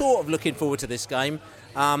actually sort of looking forward to this game,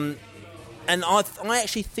 and I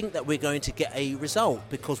actually think that we're going to get a result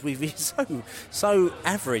because we've been so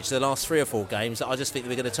average the last 3 or 4 games that I just think that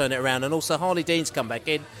we're going to turn it around. And also Harley Dean's come back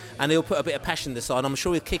in and he'll put a bit of passion this side. I'm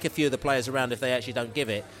sure he'll kick a few of the players around if they actually don't give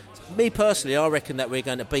it. Me personally, I reckon that we're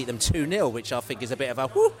going to beat them 2-0, which I think is a bit of a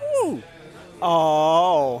woo-hoo.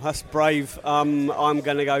 Oh, that's brave. I'm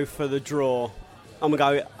going to go for the draw. I'm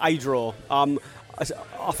going to go a draw. I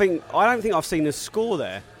don't think I've seen a score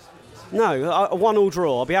there. No, a 1-1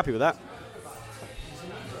 draw. I'll be happy with that.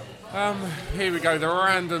 Here we go, the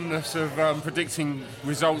randomness of predicting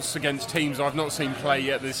results against teams I've not seen play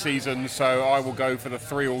yet this season, so I will go for the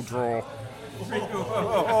 3-3 draw.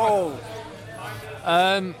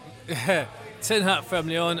 Tin hat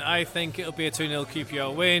firmly on. I think it'll be a 2-0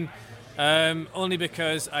 QPR win, only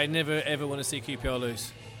because I never ever want to see QPR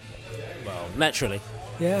lose. Well, naturally.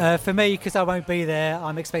 Yeah, for me, because I won't be there,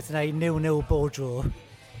 I'm expecting a 0-0 ball draw.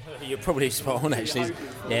 You're probably spot on, actually.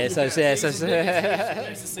 Yeah, so it's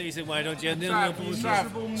the season, why don't you?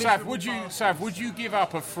 Sav, would you give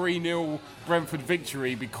up a 3-0 Brentford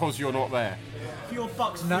victory because you're not there? For your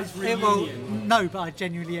Bucks, no, but I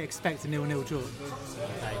genuinely expect a 0-0 draw.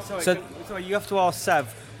 Okay, so you have to ask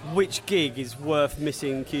Sav which gig is worth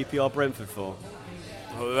missing QPR Brentford for.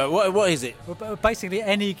 What is it? Well, basically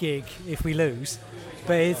any gig if we lose,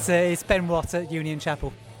 but it's Ben Watt at Union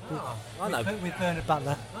Chapel. I know. With Bernard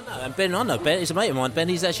Butler. I know Ben. He's a mate of mine. Ben,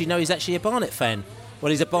 he's actually a Barnet fan. Well,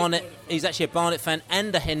 he's actually a Barnet fan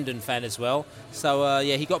and a Hendon fan as well. So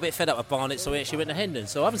he got a bit fed up with Barnet, so he actually went to Hendon.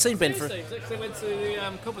 So I haven't seen Ben for. Because they went to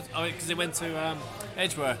because they went to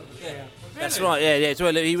Edgware. Yeah. That's right. Yeah.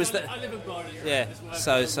 Well, he was. I live in Barnet. Yeah.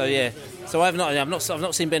 So yeah. So I've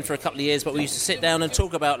not seen Ben for a couple of years, but we used to sit down and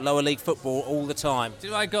talk about lower league football all the time. Do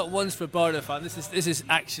you know, I got once for a Barnet fan. This is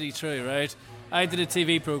actually true, right? I did a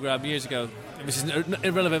TV programme years ago, which is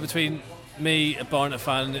irrelevant between me, a Barnet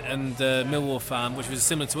fan, and a Millwall fan, which was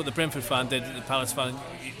similar to what the Brentford fan did, the Palace fan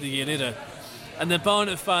the year later. And the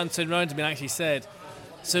Barnet fan turned around to me and actually said,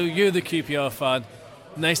 "So you're the QPR fan,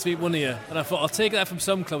 nice to meet one of you." And I thought, I'll take that from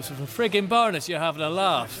some clubs, but from friggin' Barnet, you're having a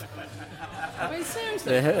laugh. I mean,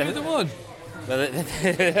 seriously, you're the one.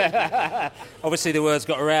 Obviously the words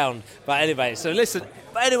got around. But anyway,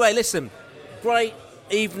 listen. Great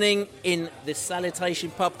evening in the Salutation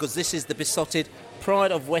pub, because this is the besotted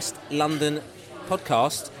Pride of West London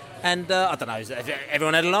podcast, and I don't know, has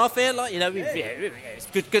everyone had a laugh here? Like, you know, it's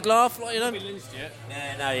good laugh, like, you know.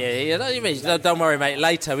 Don't worry, mate.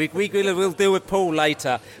 Later, we'll deal with Paul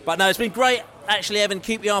later. But no, it's been great actually having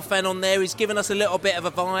QPR fan on there. He's given us a little bit of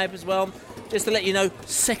a vibe as well. Just to let you know,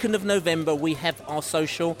 2nd of November we have our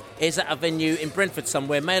social. It's at a venue in Brentford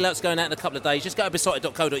somewhere. Mail out's going out in a couple of days. Just go to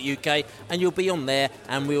besotted.co.uk and you'll be on there,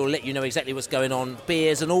 and we will let you know exactly what's going on.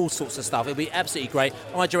 Beers and all sorts of stuff. It'll be absolutely great.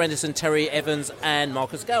 Ida Anderson, Terry Evans and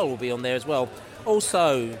Marcus Gale will be on there as well.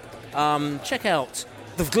 Also, check out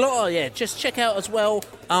just check out as well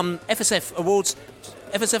FSF Awards.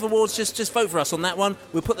 FSF Awards, just vote for us on that one.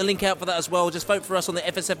 We'll put the link out for that as well. Just vote for us on the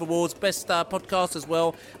FSF Awards Best Podcast as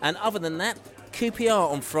well. And other than that,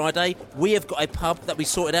 QPR on Friday. We have got a pub that we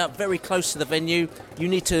sorted out very close to the venue. You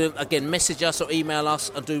need to, again, message us or email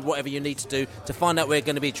us and do whatever you need to do to find out where we're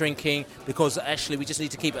going to be drinking, because actually we just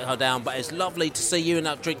need to keep it down. But it's lovely to see you and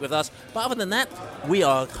have a drink with us. But other than that, we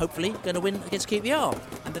are hopefully going to win against QPR.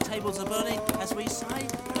 And the tables are burning, as we say.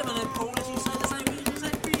 Come on then, Paul, as you say the same.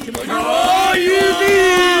 Come on, you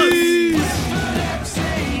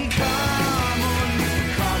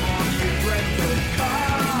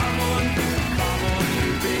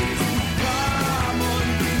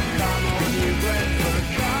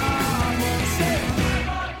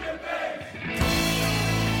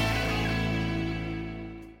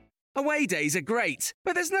Away days are great,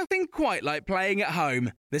 but there's nothing quite like playing at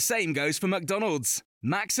home. The same goes for McDonald's.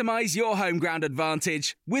 Maximise your home ground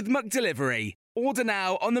advantage with McDelivery. Order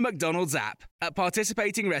now on the McDonald's app. At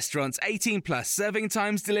participating restaurants, 18 plus, serving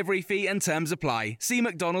times, delivery fee and terms apply. See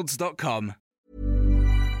mcdonalds.com.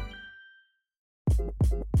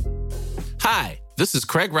 Hi, this is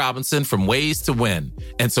Craig Robinson from Ways to Win,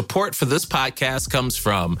 and support for this podcast comes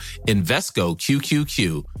from Invesco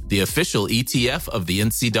QQQ, the official ETF of the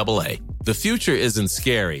NCAA. The future isn't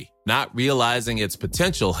scary. Not realizing its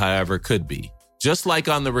potential, however, could be. Just like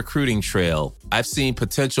on the recruiting trail, I've seen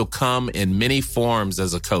potential come in many forms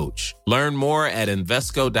as a coach. Learn more at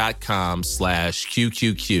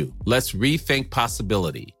Invesco.com/QQQ. Let's rethink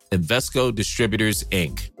possibility. Invesco Distributors,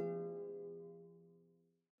 Inc.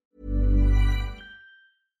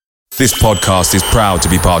 This podcast is proud to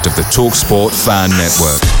be part of the TalkSport Fan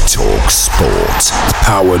Network. TalkSport.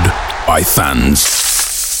 Powered by fans.